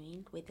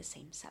 continuing with the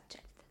same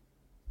subject.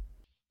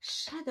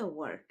 Shadow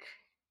work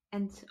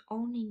and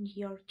owning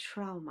your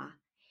trauma.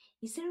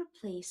 Is there a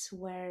place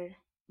where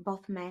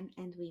both men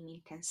and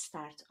women can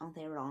start on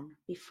their own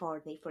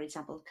before they, for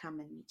example, come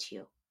and meet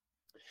you?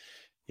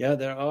 Yeah,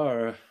 there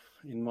are,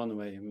 in one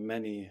way,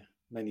 many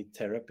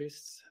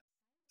therapists,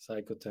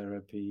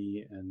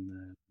 psychotherapy,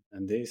 and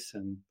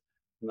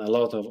a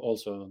lot of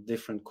also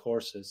different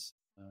courses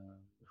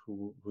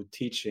who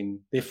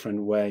teaching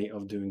different way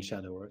of doing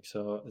shadow work.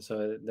 So it's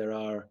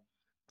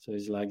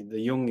like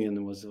the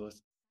Jungian was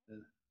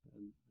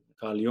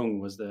Carl Jung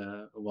was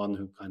the one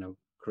who kind of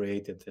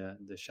created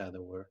the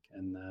shadow work,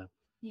 and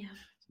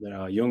there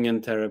are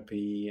Jungian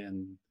therapy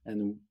and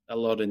a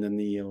lot in the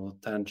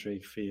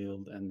neo-tantric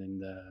field, and in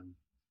the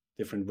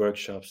different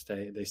workshops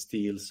they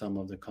steal some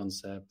of the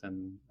concept,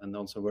 and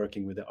also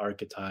working with the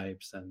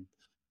archetypes, and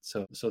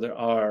so there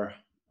are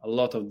a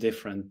lot of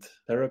different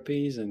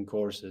therapies and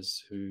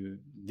courses who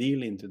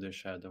deal into the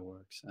shadow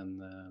works.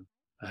 And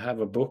I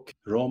have a book,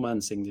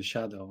 Romancing the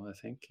Shadow, I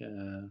think,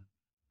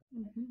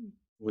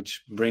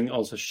 which bring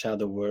also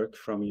shadow work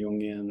from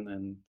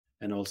Jungian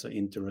and also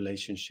into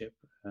relationship.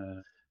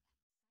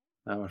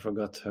 Now I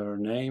forgot her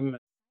name.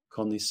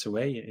 Connie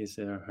Sway is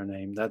her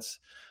name. That's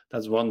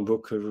one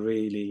book who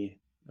really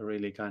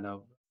kind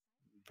of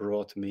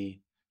brought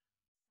me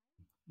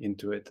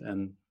into it,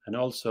 and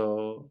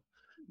also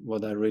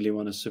what I really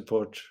want to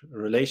support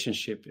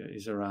relationship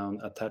is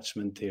around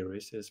attachment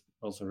theories, is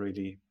also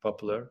really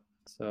popular.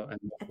 So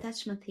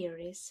attachment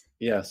theories.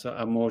 Yeah, so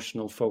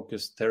emotional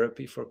focused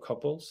therapy for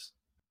couples.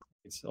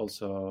 It's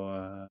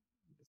also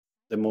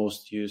the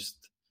most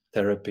used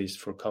therapies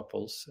for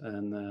couples,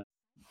 and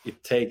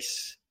it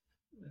takes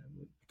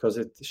because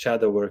it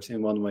shadow works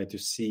in one way to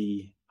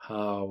see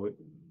how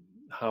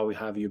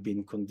have you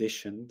been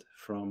conditioned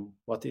from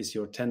what is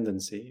your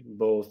tendency,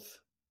 both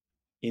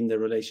in the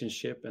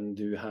relationship, and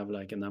do you have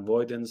like an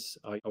avoidance,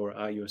 or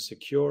are you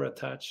secure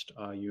attached,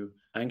 are you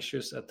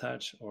anxious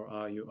attached, or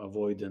are you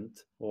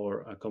avoidant,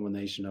 or a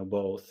combination of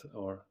both,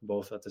 or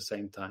both at the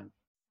same time.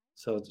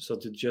 So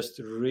to just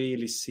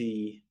really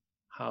see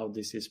how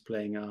this is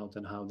playing out,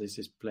 and how this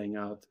is playing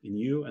out in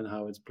you, and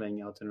how it's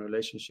playing out in a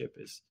relationship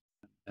is,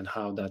 and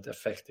how that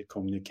affects the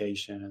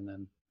communication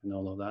and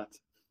all of that.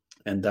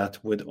 And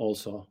that with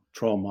also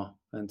trauma,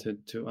 and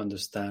to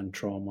understand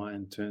trauma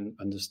and to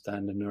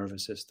understand the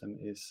nervous system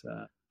is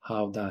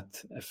how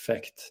that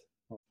effect,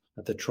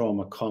 that the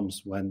trauma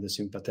comes when the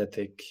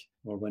sympathetic,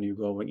 or when you're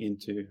going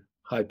into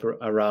hyper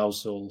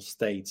arousal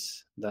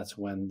states, that's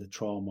when the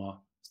trauma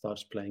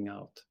starts playing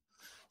out.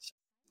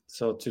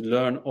 So to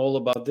learn all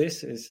about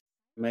this is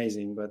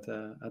amazing, but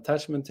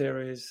attachment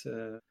theories,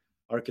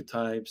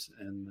 archetypes,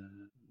 and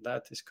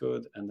that is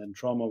good, and then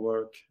trauma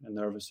work and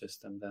nervous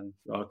system, then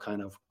you are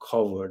kind of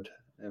covered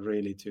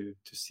really to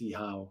see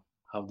how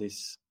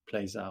this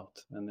plays out.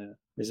 And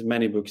there's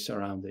many books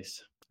around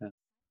this,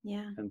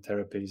 and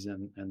therapies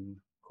and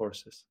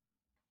courses.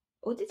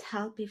 Would it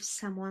help if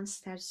someone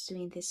starts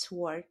doing this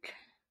work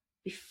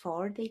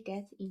before they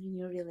get in a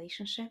new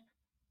relationship?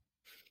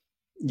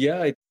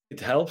 Yeah, it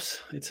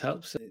helps. It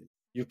helps.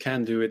 You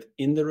can do it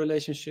in the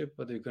relationship,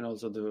 but you can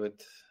also do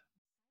it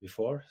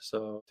before,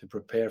 so to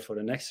prepare for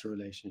the next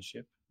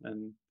relationship.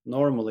 And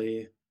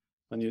normally,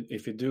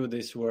 if you do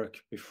this work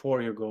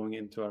before you're going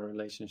into a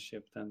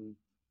relationship, then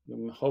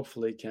you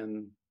hopefully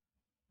can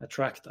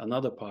attract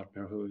another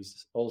partner who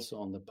is also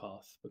on the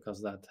path,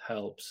 because that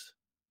helps.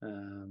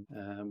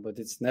 But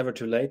it's never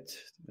too late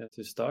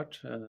to start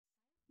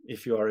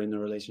if you are in a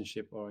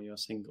relationship or you're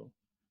single.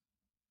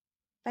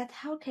 But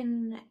how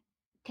can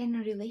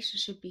a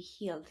relationship be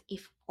healed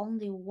if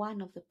only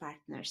one of the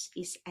partners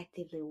is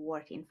actively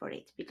working for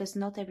it? Because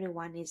not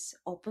everyone is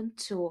open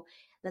to,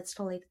 let's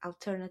call it,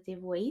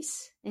 alternative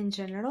ways in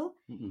general.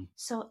 Mm-mm.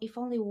 So if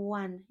only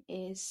one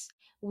is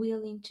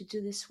willing to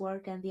do this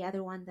work and the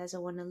other one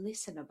doesn't want to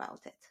listen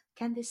about it,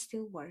 can this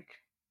still work?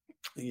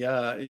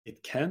 Yeah,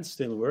 it can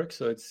still work.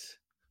 So it's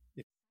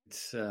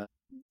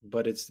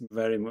but it's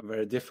very,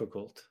 very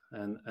difficult.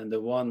 And the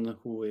one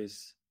who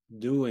is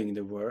doing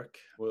the work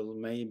will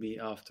maybe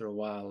after a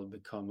while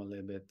become a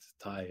little bit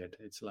tired.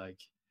 It's like,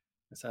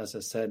 as I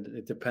said,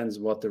 it depends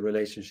what the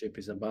relationship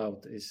is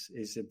about. Is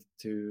it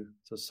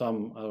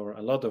some or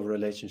a lot of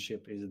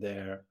relationship is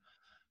there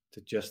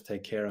to just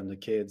take care of the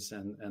kids,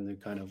 and then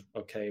kind of,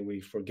 okay,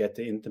 we forget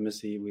the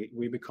intimacy,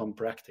 we become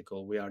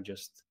practical, we are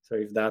just, so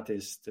if that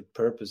is the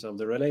purpose of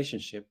the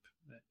relationship,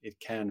 it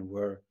can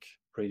work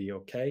pretty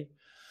okay.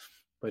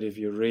 But if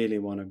you really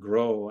want to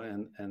grow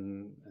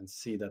and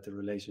see that the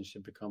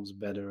relationship becomes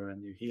better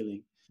and you're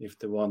healing, if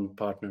the one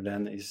partner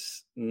then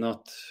is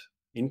not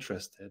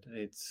interested,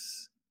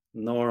 it's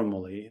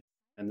normally,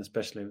 and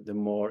especially the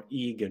more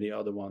eager the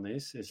other one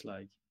is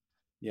like,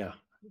 yeah,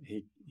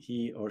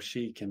 he or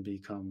she can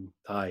become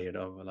tired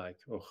of like,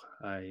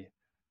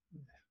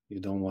 you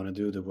don't want to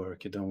do the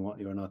work,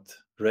 you're not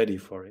ready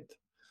for it.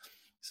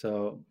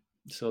 So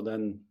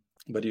then,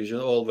 but you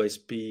should always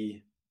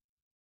be,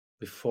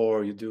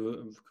 before you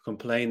do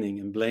complaining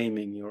and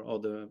blaming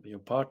your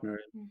partner,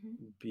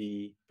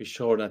 be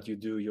sure that you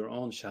do your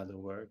own shadow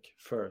work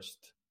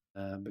first,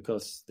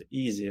 because the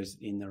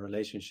easiest in a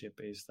relationship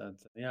is that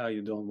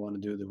you don't want to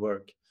do the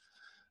work,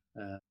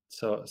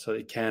 so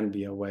it can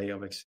be a way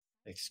of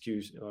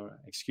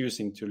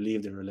excusing to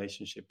leave the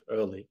relationship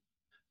early,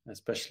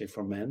 especially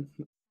for men.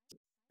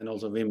 And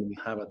also women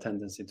have a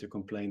tendency to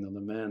complain on the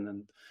men,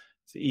 and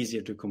it's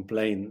easier to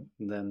complain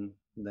than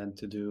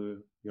to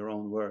do your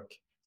own work.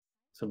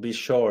 So be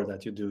sure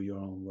that you do your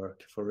own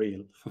work for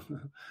real,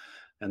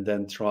 and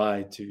then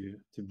try to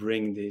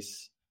bring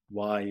this,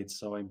 why it's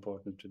so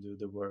important to do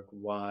the work,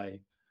 why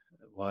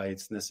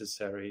it's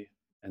necessary,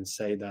 and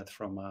say that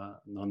from a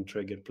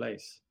non-triggered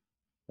place.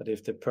 But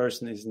if the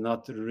person is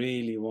not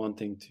really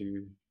wanting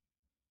to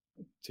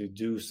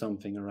do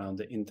something around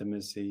the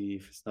intimacy,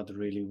 if it's not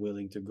really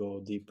willing to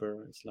go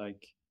deeper, it's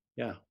like,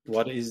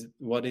 what is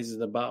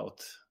it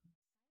about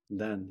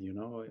then,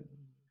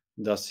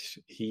 does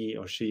he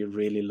or she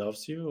really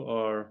loves you,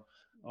 or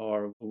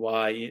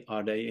why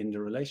are they in the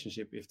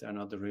relationship if they're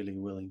not really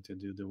willing to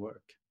do the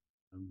work?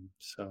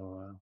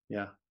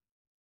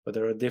 But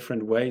there are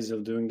different ways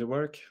of doing the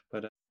work,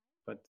 but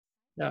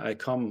I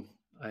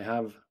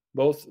have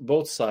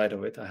both side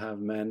of it. I have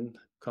men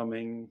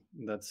coming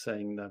that's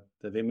saying that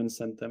the women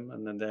sent them,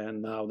 and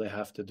then now they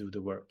have to do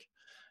the work.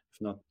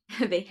 If not,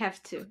 they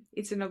have to.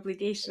 It's an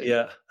obligation.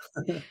 Yeah.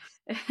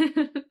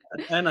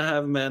 And I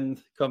have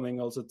men coming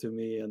also to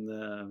me,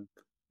 and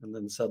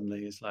then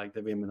suddenly it's like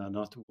the women are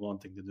not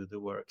wanting to do the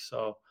work.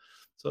 So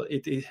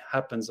it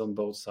happens on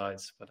both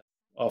sides, but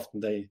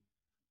often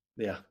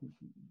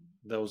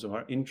those who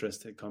are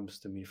interested comes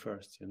to me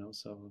first,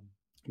 So,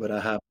 but I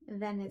have.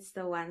 Then it's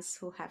the ones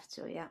who have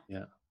to,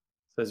 Yeah.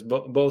 So it's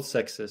both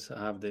sexes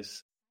have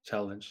this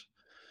challenge,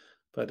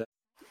 But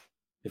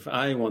if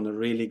I want to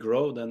really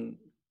grow, then,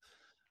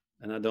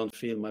 and I don't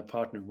feel my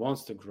partner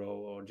wants to grow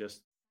or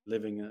just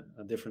living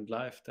a different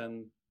life,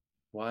 then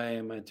why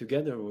am I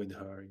together with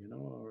her,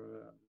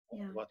 or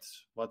Yeah.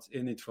 what's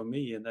in it for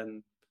me?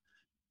 And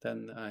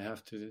then I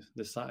have to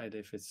decide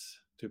if it's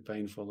too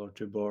painful or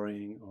too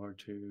boring or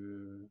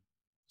too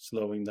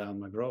slowing down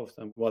my growth.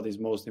 And what is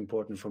most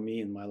important for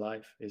me in my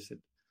life? Is it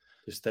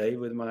to stay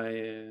with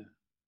my,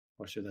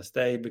 or should I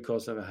stay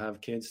because I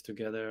have kids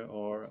together,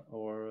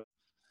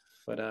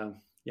 but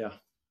yeah.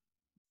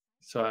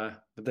 So,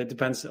 but that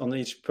depends on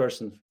each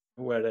person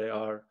where they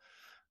are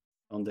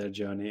on their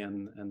journey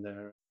and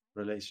their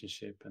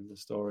relationship and the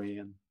story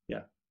and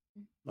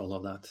all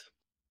of that.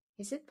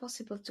 Is it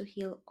possible to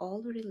heal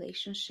all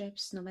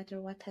relationships no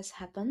matter what has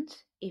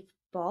happened if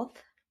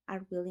both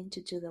are willing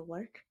to do the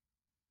work?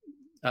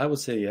 I would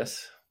say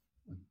yes.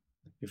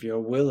 If you're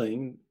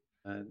willing,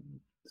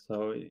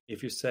 so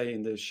if you say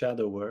in the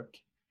shadow work,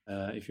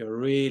 if you're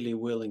really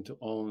willing to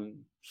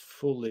own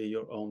fully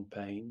your own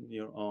pain,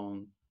 your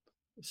own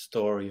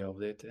story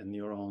of it, and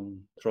your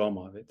own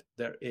trauma of it,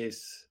 there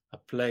is a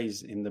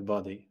place in the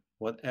body,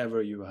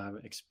 whatever you have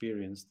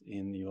experienced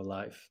in your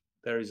life,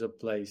 there is a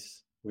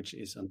place which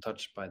is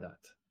untouched by that.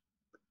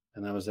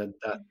 And I was said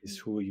that is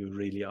who you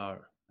really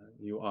are.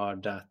 You are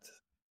that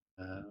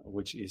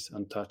which is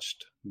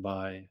untouched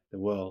by the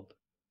world.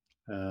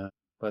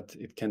 But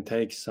it can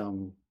take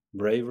some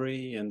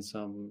bravery and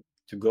some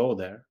to go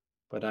there.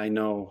 But I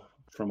know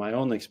from my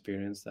own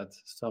experience that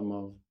some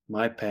of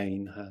my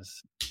pain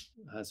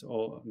has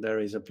all, there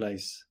is a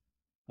place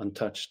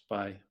untouched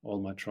by all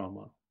my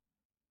trauma,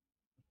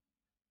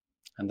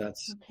 and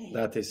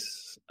that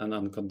is an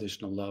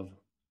unconditional love.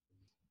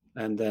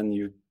 And then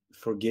you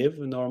forgive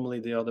normally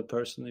the other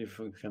person if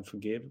you can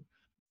forgive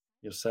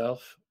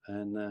yourself,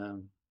 and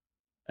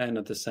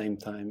at the same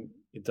time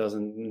it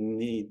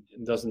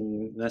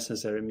doesn't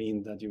necessarily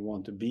mean that you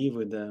want to be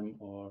with them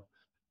or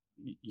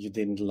you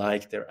didn't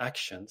like their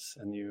actions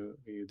and you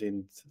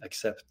didn't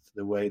accept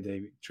the way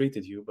they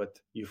treated you, but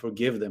you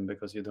forgive them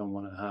because you don't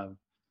want to have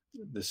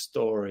the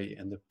story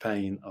and the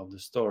pain of the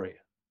story.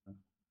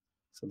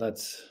 So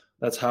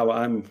that's how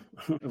I'm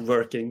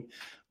working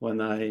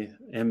when I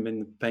am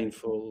in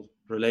painful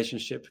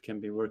relationship, can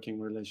be working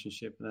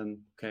relationship, then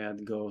okay,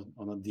 I'd go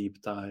on a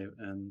deep dive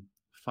and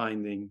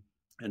finding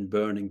and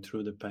burning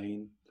through the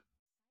pain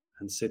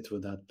and sit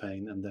with that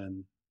pain, and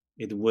then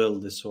it will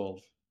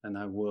dissolve and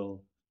I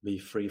will be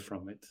free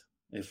from it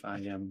if I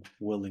am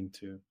willing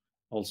to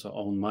also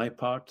own my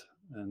part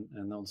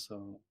and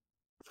also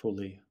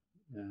fully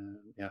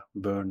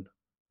burn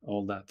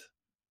all that.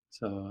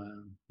 So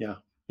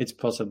it's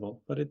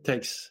possible, but it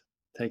takes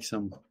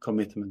some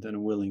commitment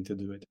and willing to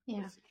do it.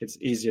 Yeah, it's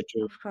easier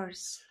to of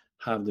course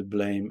have the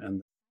blame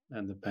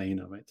and the pain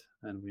of it,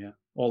 and we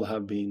all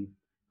have been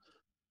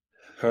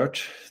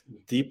hurt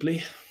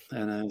deeply,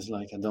 and I was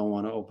like, I don't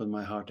want to open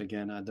my heart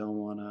again. I don't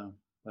want to,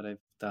 but if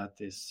that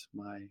is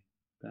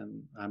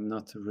then I'm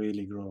not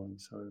really growing.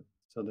 So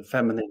the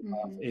feminine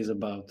path is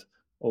about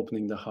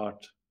opening the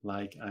heart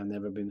like I've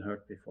never been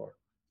hurt before.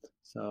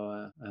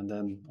 So and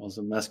then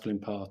also masculine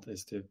path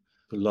is to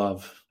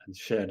love and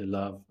share the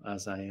love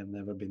as I have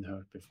never been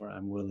hurt before.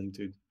 I'm willing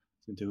to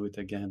do it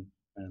again.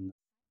 And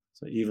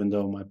so even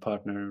though my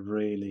partner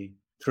really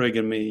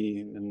trigger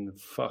me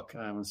and fuck,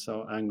 I'm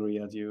so angry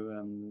at you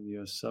and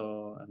you're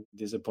so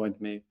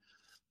disappoint me,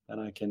 then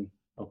I can,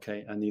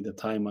 okay, I need a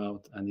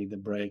timeout, I need a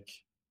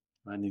break,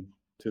 I need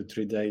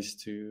 2-3 days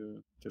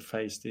to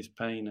face this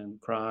pain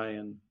and cry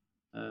and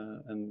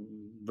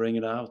bring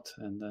it out,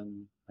 and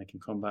then I can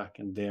come back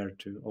and dare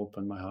to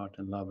open my heart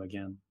and love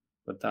again.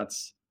 But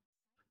that's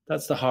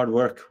the hard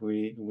work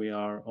we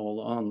are all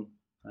on,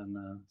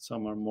 and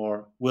some are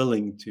more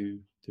willing to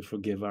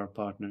forgive our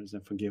partners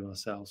and forgive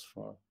ourselves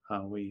for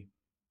how we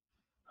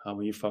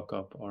fuck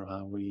up or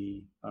how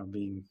we are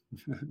being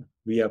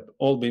we have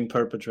all been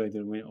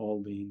perpetrated, we all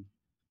been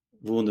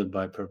wounded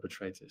by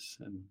perpetrators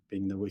and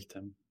being the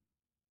victim.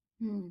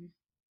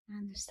 I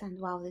understand.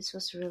 Wow, this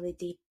was really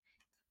deep.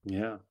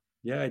 Yeah,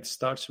 it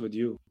starts with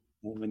you,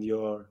 when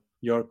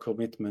your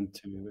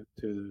commitment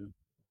to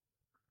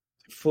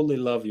fully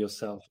love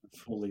yourself,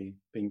 fully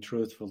being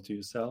truthful to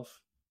yourself,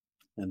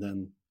 and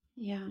then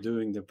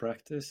doing the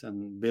practice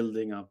and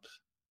building up.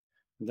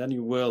 And then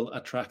you will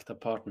attract a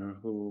partner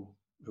who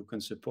can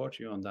support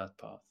you on that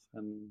path,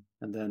 and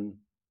then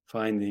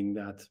finding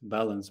that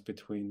balance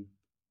between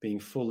being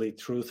fully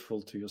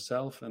truthful to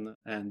yourself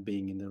and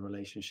being in the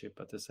relationship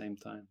at the same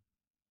time.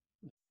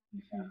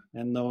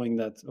 And knowing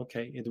that,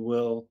 okay, it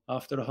will,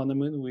 after the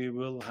honeymoon, we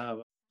will have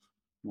a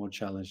more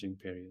challenging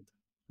period.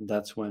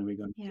 That's when we're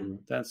going to,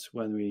 that's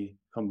when we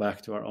come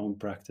back to our own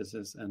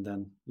practices, and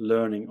then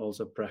learning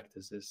also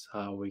practices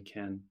how we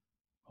can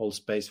hold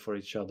space for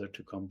each other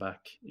to come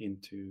back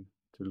into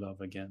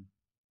love again.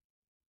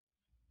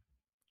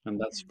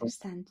 And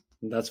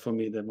that's for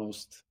me the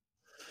most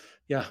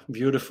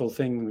beautiful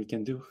thing we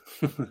can do.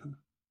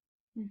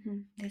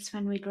 That's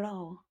when we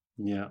grow.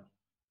 Yeah.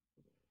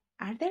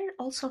 Are there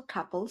also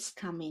couples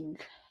coming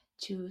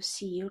to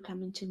see you,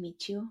 coming to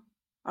meet you?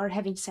 or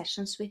having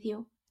sessions with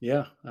you?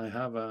 Yeah, I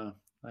have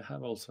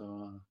also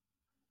a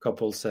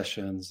couple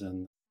sessions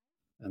and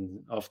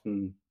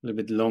often a little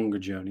bit longer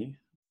journey.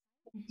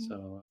 Mm-hmm.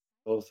 So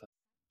both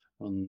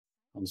on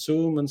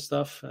Zoom and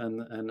stuff,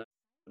 and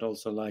but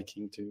also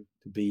liking to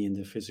be in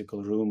the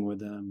physical room with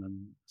them.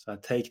 And so I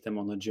take them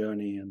on a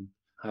journey and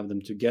have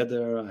them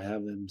together. I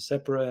have them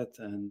separate,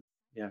 and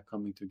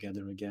coming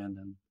together again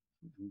and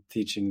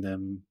teaching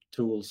them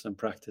tools and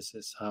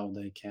practices how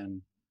they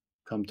can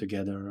come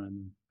together,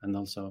 and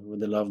also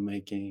with the love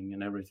making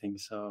and everything.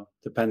 So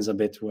depends a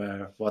bit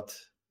where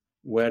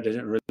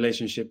the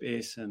relationship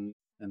is and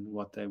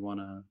what they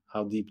wanna,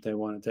 how deep they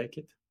wanna take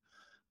it.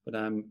 But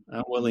I'm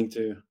willing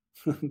to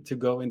to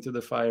go into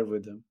the fire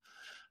with them,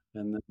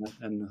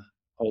 and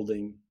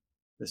holding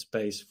the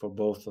space for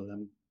both of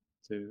them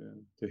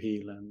to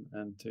heal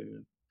and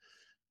to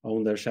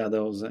own their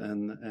shadows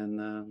and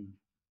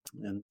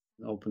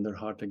open their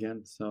heart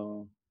again.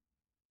 So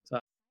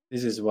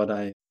this is what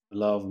I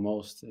love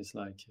most, is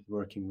like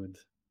working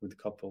with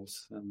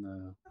couples.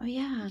 And Oh,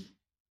 yeah.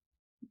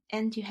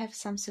 And you have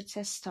some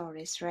success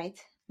stories, right?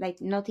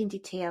 Like not in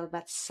detail,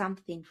 but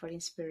something for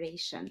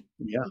inspiration,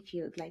 yeah if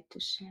you'd like to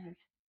share.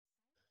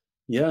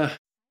 yeah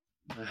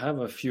I have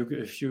a few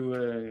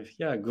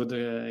good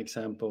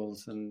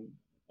examples, and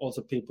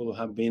also people who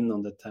have been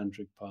on the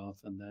tantric path,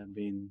 and they've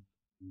been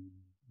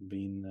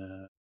in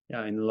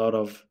a lot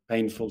of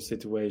painful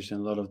situations,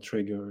 a lot of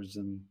triggers,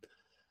 and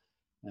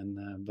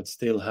but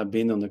still have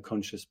been on the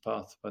conscious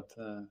path. But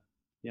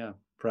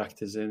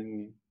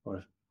practicing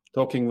or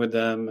talking with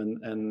them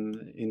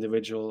and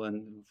individual,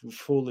 and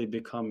fully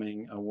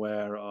becoming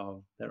aware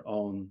of their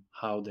own,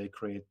 how they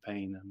create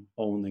pain, and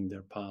owning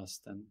their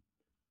past,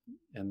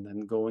 and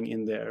then going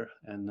in there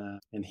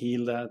and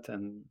heal that,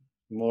 and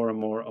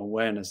more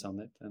awareness on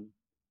it,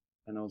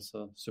 and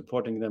also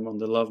supporting them on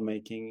the love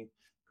making,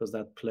 because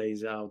that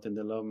plays out in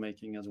the love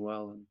making as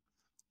well.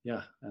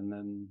 And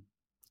then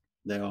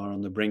they are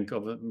on the brink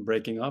of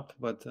breaking up,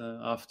 but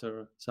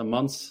after some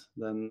months,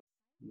 then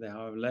they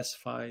have less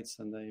fights,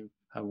 and they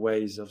have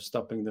ways of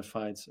stopping the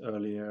fights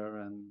earlier,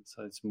 and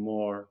so it's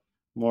more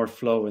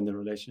flow in the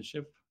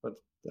relationship. But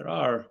there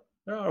are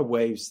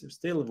waves, there's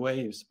still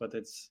waves, but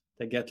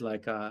they get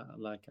like a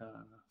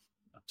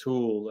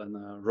tool and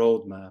a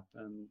roadmap.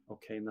 And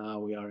okay, now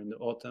we are in the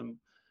autumn.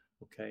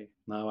 Okay,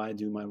 now I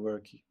do my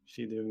work,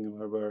 she doing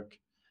her work,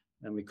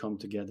 and we come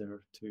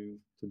together to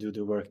do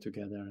the work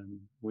together, and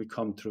we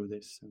come through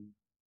this. And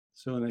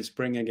soon it's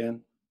spring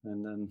again,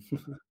 and then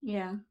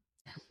Yeah.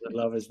 the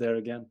love is there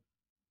again.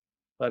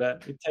 But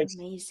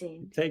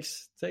Amazing. it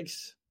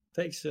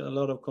takes a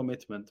lot of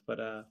commitment. But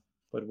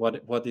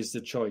what is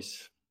the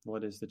choice?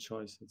 What is the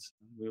choice?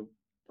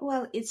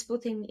 Well, it's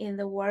putting in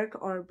the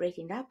work or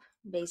breaking up,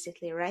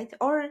 basically, right?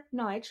 Or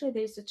no, actually,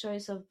 there's the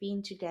choice of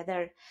being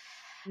together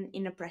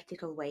in a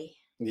practical way.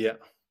 Yeah,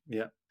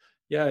 yeah,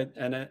 yeah.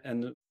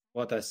 And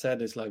what I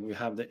said is, like, we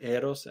have the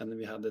eros and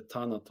we have the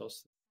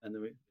thanatos, and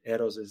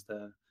eros is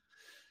the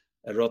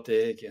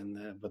erotic,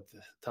 and but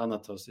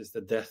thanatos is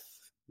the death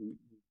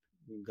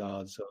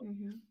god. So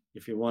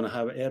if you want to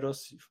have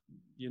eros,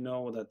 you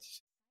know that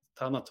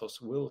thanatos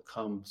will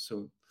come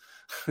soon.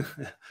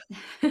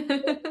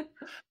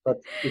 But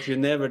if you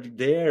never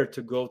dare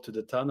to go to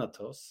the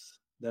thanatos,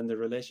 then the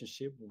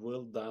relationship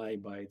will die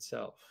by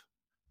itself.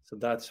 So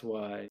that's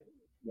why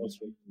most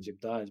relationship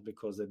dies,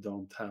 because they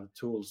don't have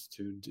tools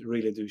to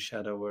really do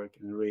shadow work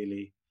and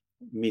really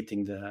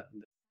meeting the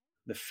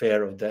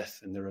fear of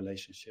death in the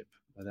relationship.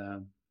 But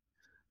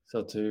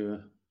so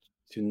to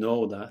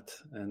know that,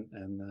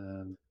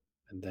 and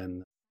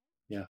then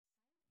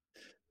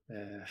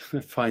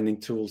finding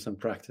tools and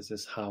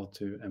practices how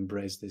to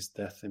embrace this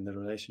death in the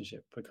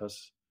relationship.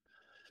 Because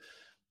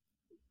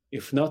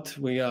if not,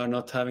 we are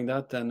not having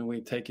that, then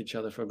we take each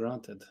other for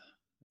granted,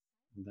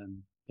 and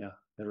then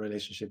the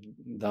relationship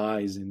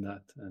dies in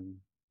that, and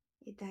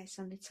it dies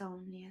on its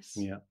own. Yes.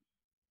 yeah.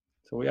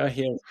 So we are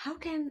here.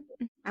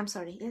 I'm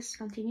sorry. Yes,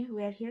 continue.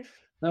 We are here.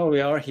 No, we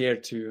are here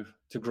to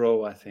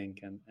grow, I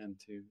think, and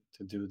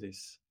to do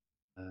this.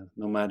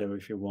 No matter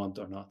if you want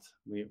or not,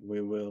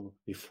 we will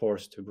be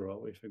forced to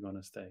grow if we're going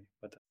to stay.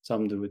 But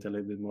some do it a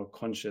little bit more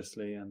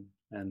consciously,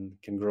 and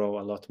can grow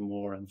a lot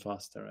more and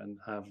faster and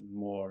have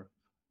more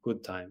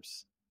good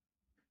times.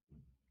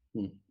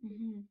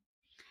 Mm-hmm.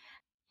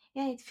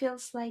 Yeah, it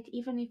feels like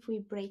even if we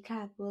break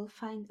up, we'll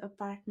find a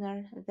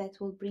partner that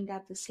will bring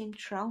up the same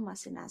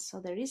traumas in us. So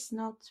there is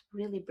not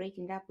really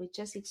breaking up. We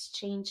just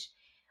exchange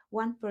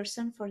one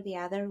person for the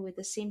other with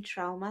the same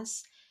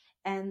traumas,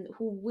 and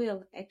who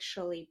will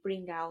actually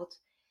bring out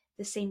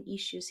the same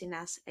issues in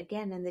us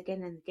again and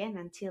again and again,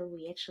 until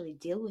we actually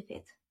deal with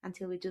it,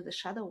 until we do the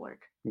shadow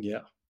work.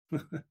 Yeah.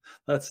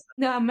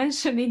 No, I'm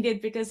mentioning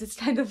it because it's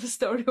kind of a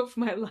story of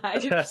my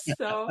life,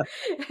 so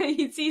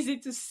it's easy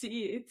to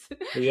see it.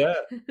 Yeah.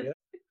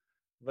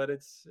 But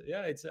it's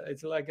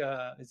like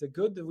it's a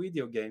good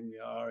video game. We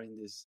are in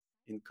this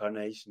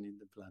incarnation in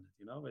the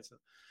planet,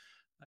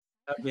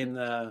 I've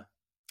been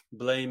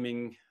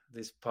blaming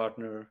this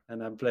partner,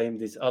 and I blame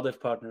this other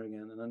partner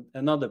again, and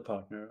another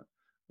partner.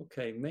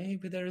 okay,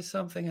 maybe there is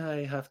something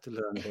I have to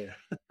learn here.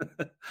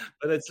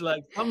 But it's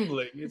like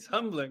humbling. It's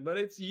humbling, but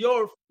it's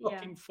your Yeah.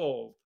 fucking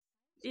fault.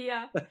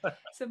 Yeah.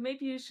 So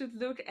maybe you should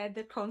look at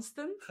the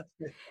constant,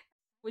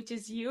 which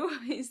is you,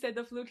 instead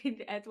of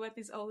looking at what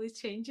is always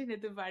changing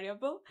at the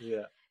variable.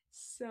 Yeah.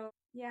 So,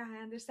 yeah, I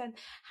understand.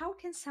 How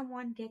can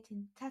someone get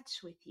in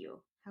touch with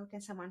you? How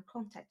can someone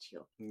contact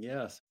you?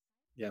 Yes.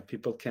 Yeah,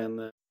 people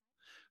can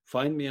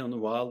find me on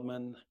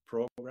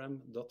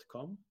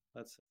wildmanprogram.com.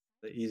 That's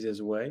the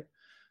easiest way.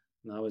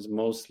 Now it's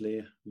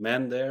mostly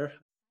men there,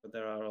 but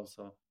there are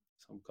also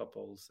some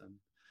couples, and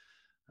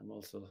I'm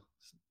also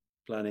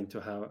planning to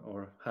have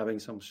or having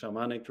some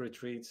shamanic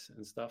retreats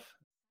and stuff.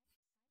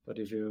 But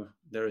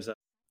there is a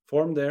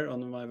form there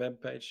on my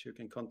webpage. You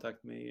can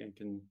contact me and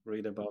can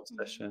read about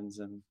sessions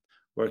and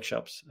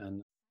workshops,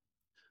 and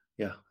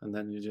yeah, and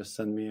then you just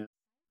send me a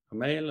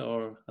mail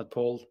or at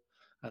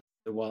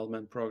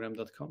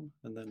paul@thewildmanprogram.com,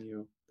 and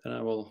then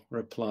I will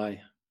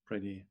reply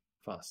pretty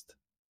fast.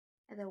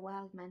 At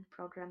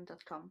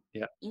thewildmanprogram.com.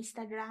 Yeah.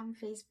 Instagram,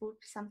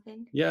 Facebook,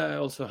 something? Yeah, I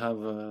also have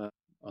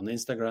on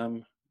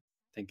Instagram, I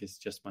think it's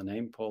just my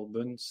name, Paul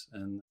Bunz,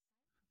 and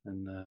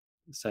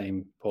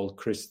same Paul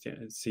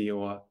Christian,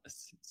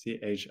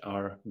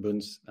 CHR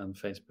Bunz, and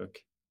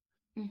Facebook.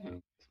 Mm-hmm.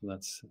 So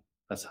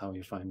that's how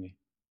you find me.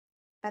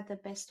 But the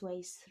best way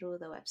is through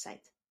the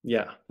website.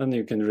 Yeah, and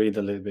you can read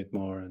a little bit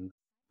more,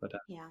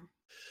 yeah.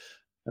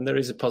 And there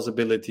is a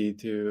possibility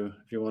to,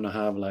 if you want to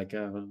have like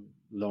a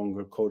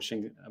longer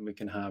coaching, we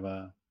can have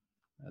a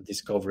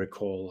discovery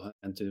call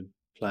and to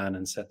plan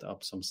and set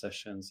up some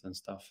sessions and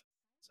stuff.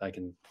 So I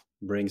can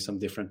bring some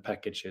different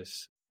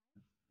packages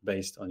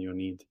based on your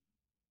need.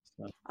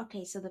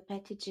 Okay, so the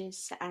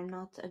packages are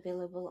not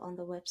available on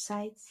the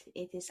website.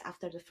 It is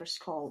after the first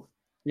call.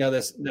 Yeah,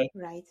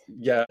 right.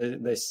 Yeah,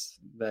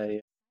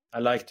 I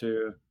like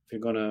to, if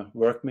you're gonna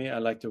work me, I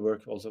like to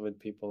work also with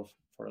people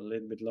for a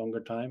little bit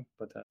longer time,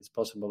 but it's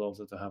possible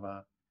also to have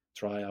a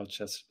tryout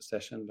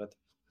session. But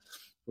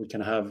we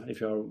can have,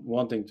 if you're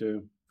wanting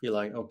to feel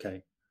like,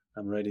 okay,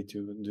 I'm ready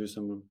to do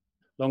some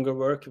longer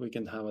work, we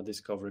can have a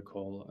discovery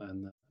call,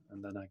 and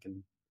then I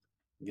can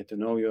get to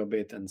know you a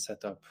bit and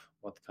set up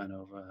what kind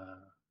of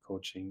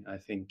coaching I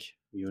think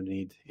you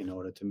need in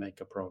order to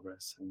make a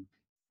progress, and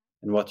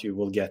what you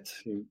will get.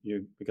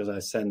 Because I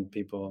send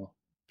people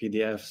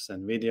PDFs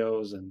and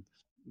videos and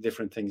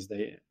different things,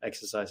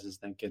 exercises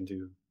they can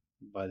do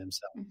by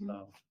themselves. Mm-hmm.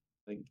 So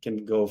they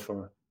can go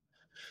for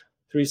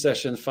 3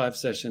 sessions, 5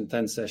 sessions,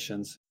 10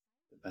 sessions.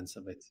 Depends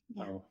a bit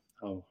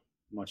how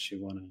much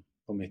you want to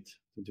commit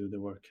to do the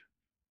work.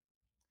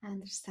 I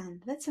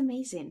understand. That's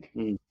amazing.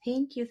 Mm.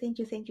 Thank you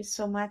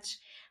so much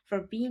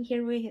for being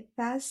here with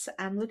us.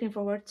 I'm looking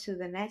forward to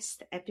the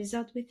next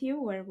episode with you,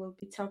 where we'll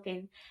be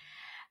talking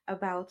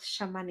about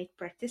shamanic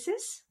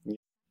practices. Yeah.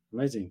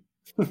 Amazing.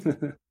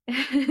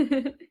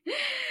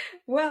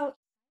 Well,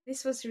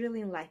 this was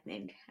really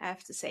enlightening, I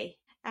have to say.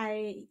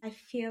 I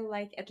feel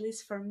like, at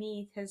least for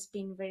me, it has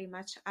been very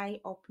much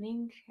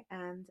eye-opening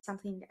and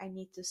something I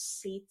need to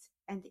sit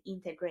and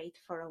integrate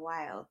for a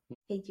while.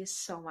 Thank you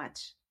so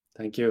much.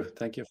 Thank you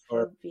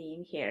for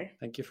being here.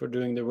 Thank you for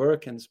doing the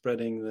work and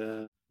spreading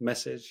the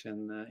message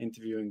and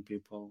interviewing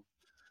people.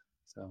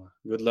 So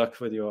good luck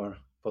with your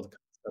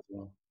podcast as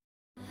well.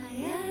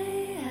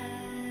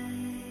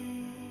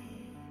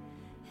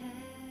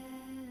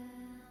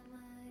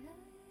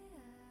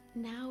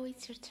 Now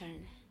it's your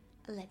turn.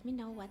 Let me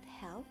know what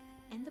health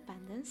and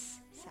abundance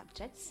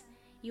subjects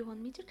you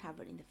want me to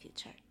cover in the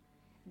future.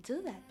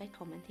 Do that by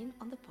commenting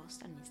on the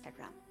post on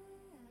Instagram.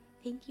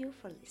 Thank you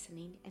for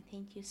listening, and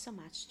thank you so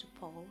much to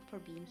Paul for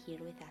being here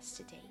with us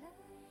today.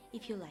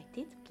 If you liked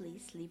it,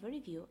 please leave a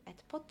review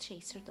at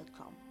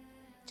podchaser.com.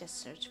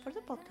 Just search for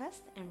the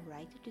podcast and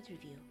write a good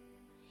review.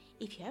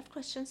 If you have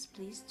questions,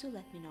 please do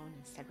let me know on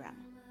Instagram.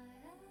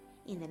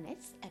 In the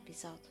next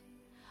episode,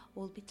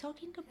 we'll be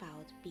talking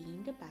about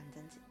being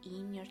abundant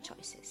in your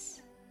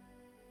choices.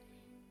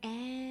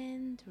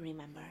 And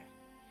remember,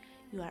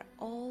 you are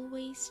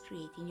always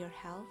creating your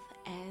health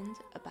and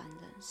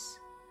abundance.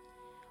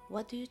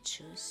 What do you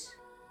choose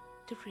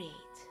to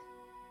create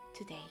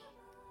today?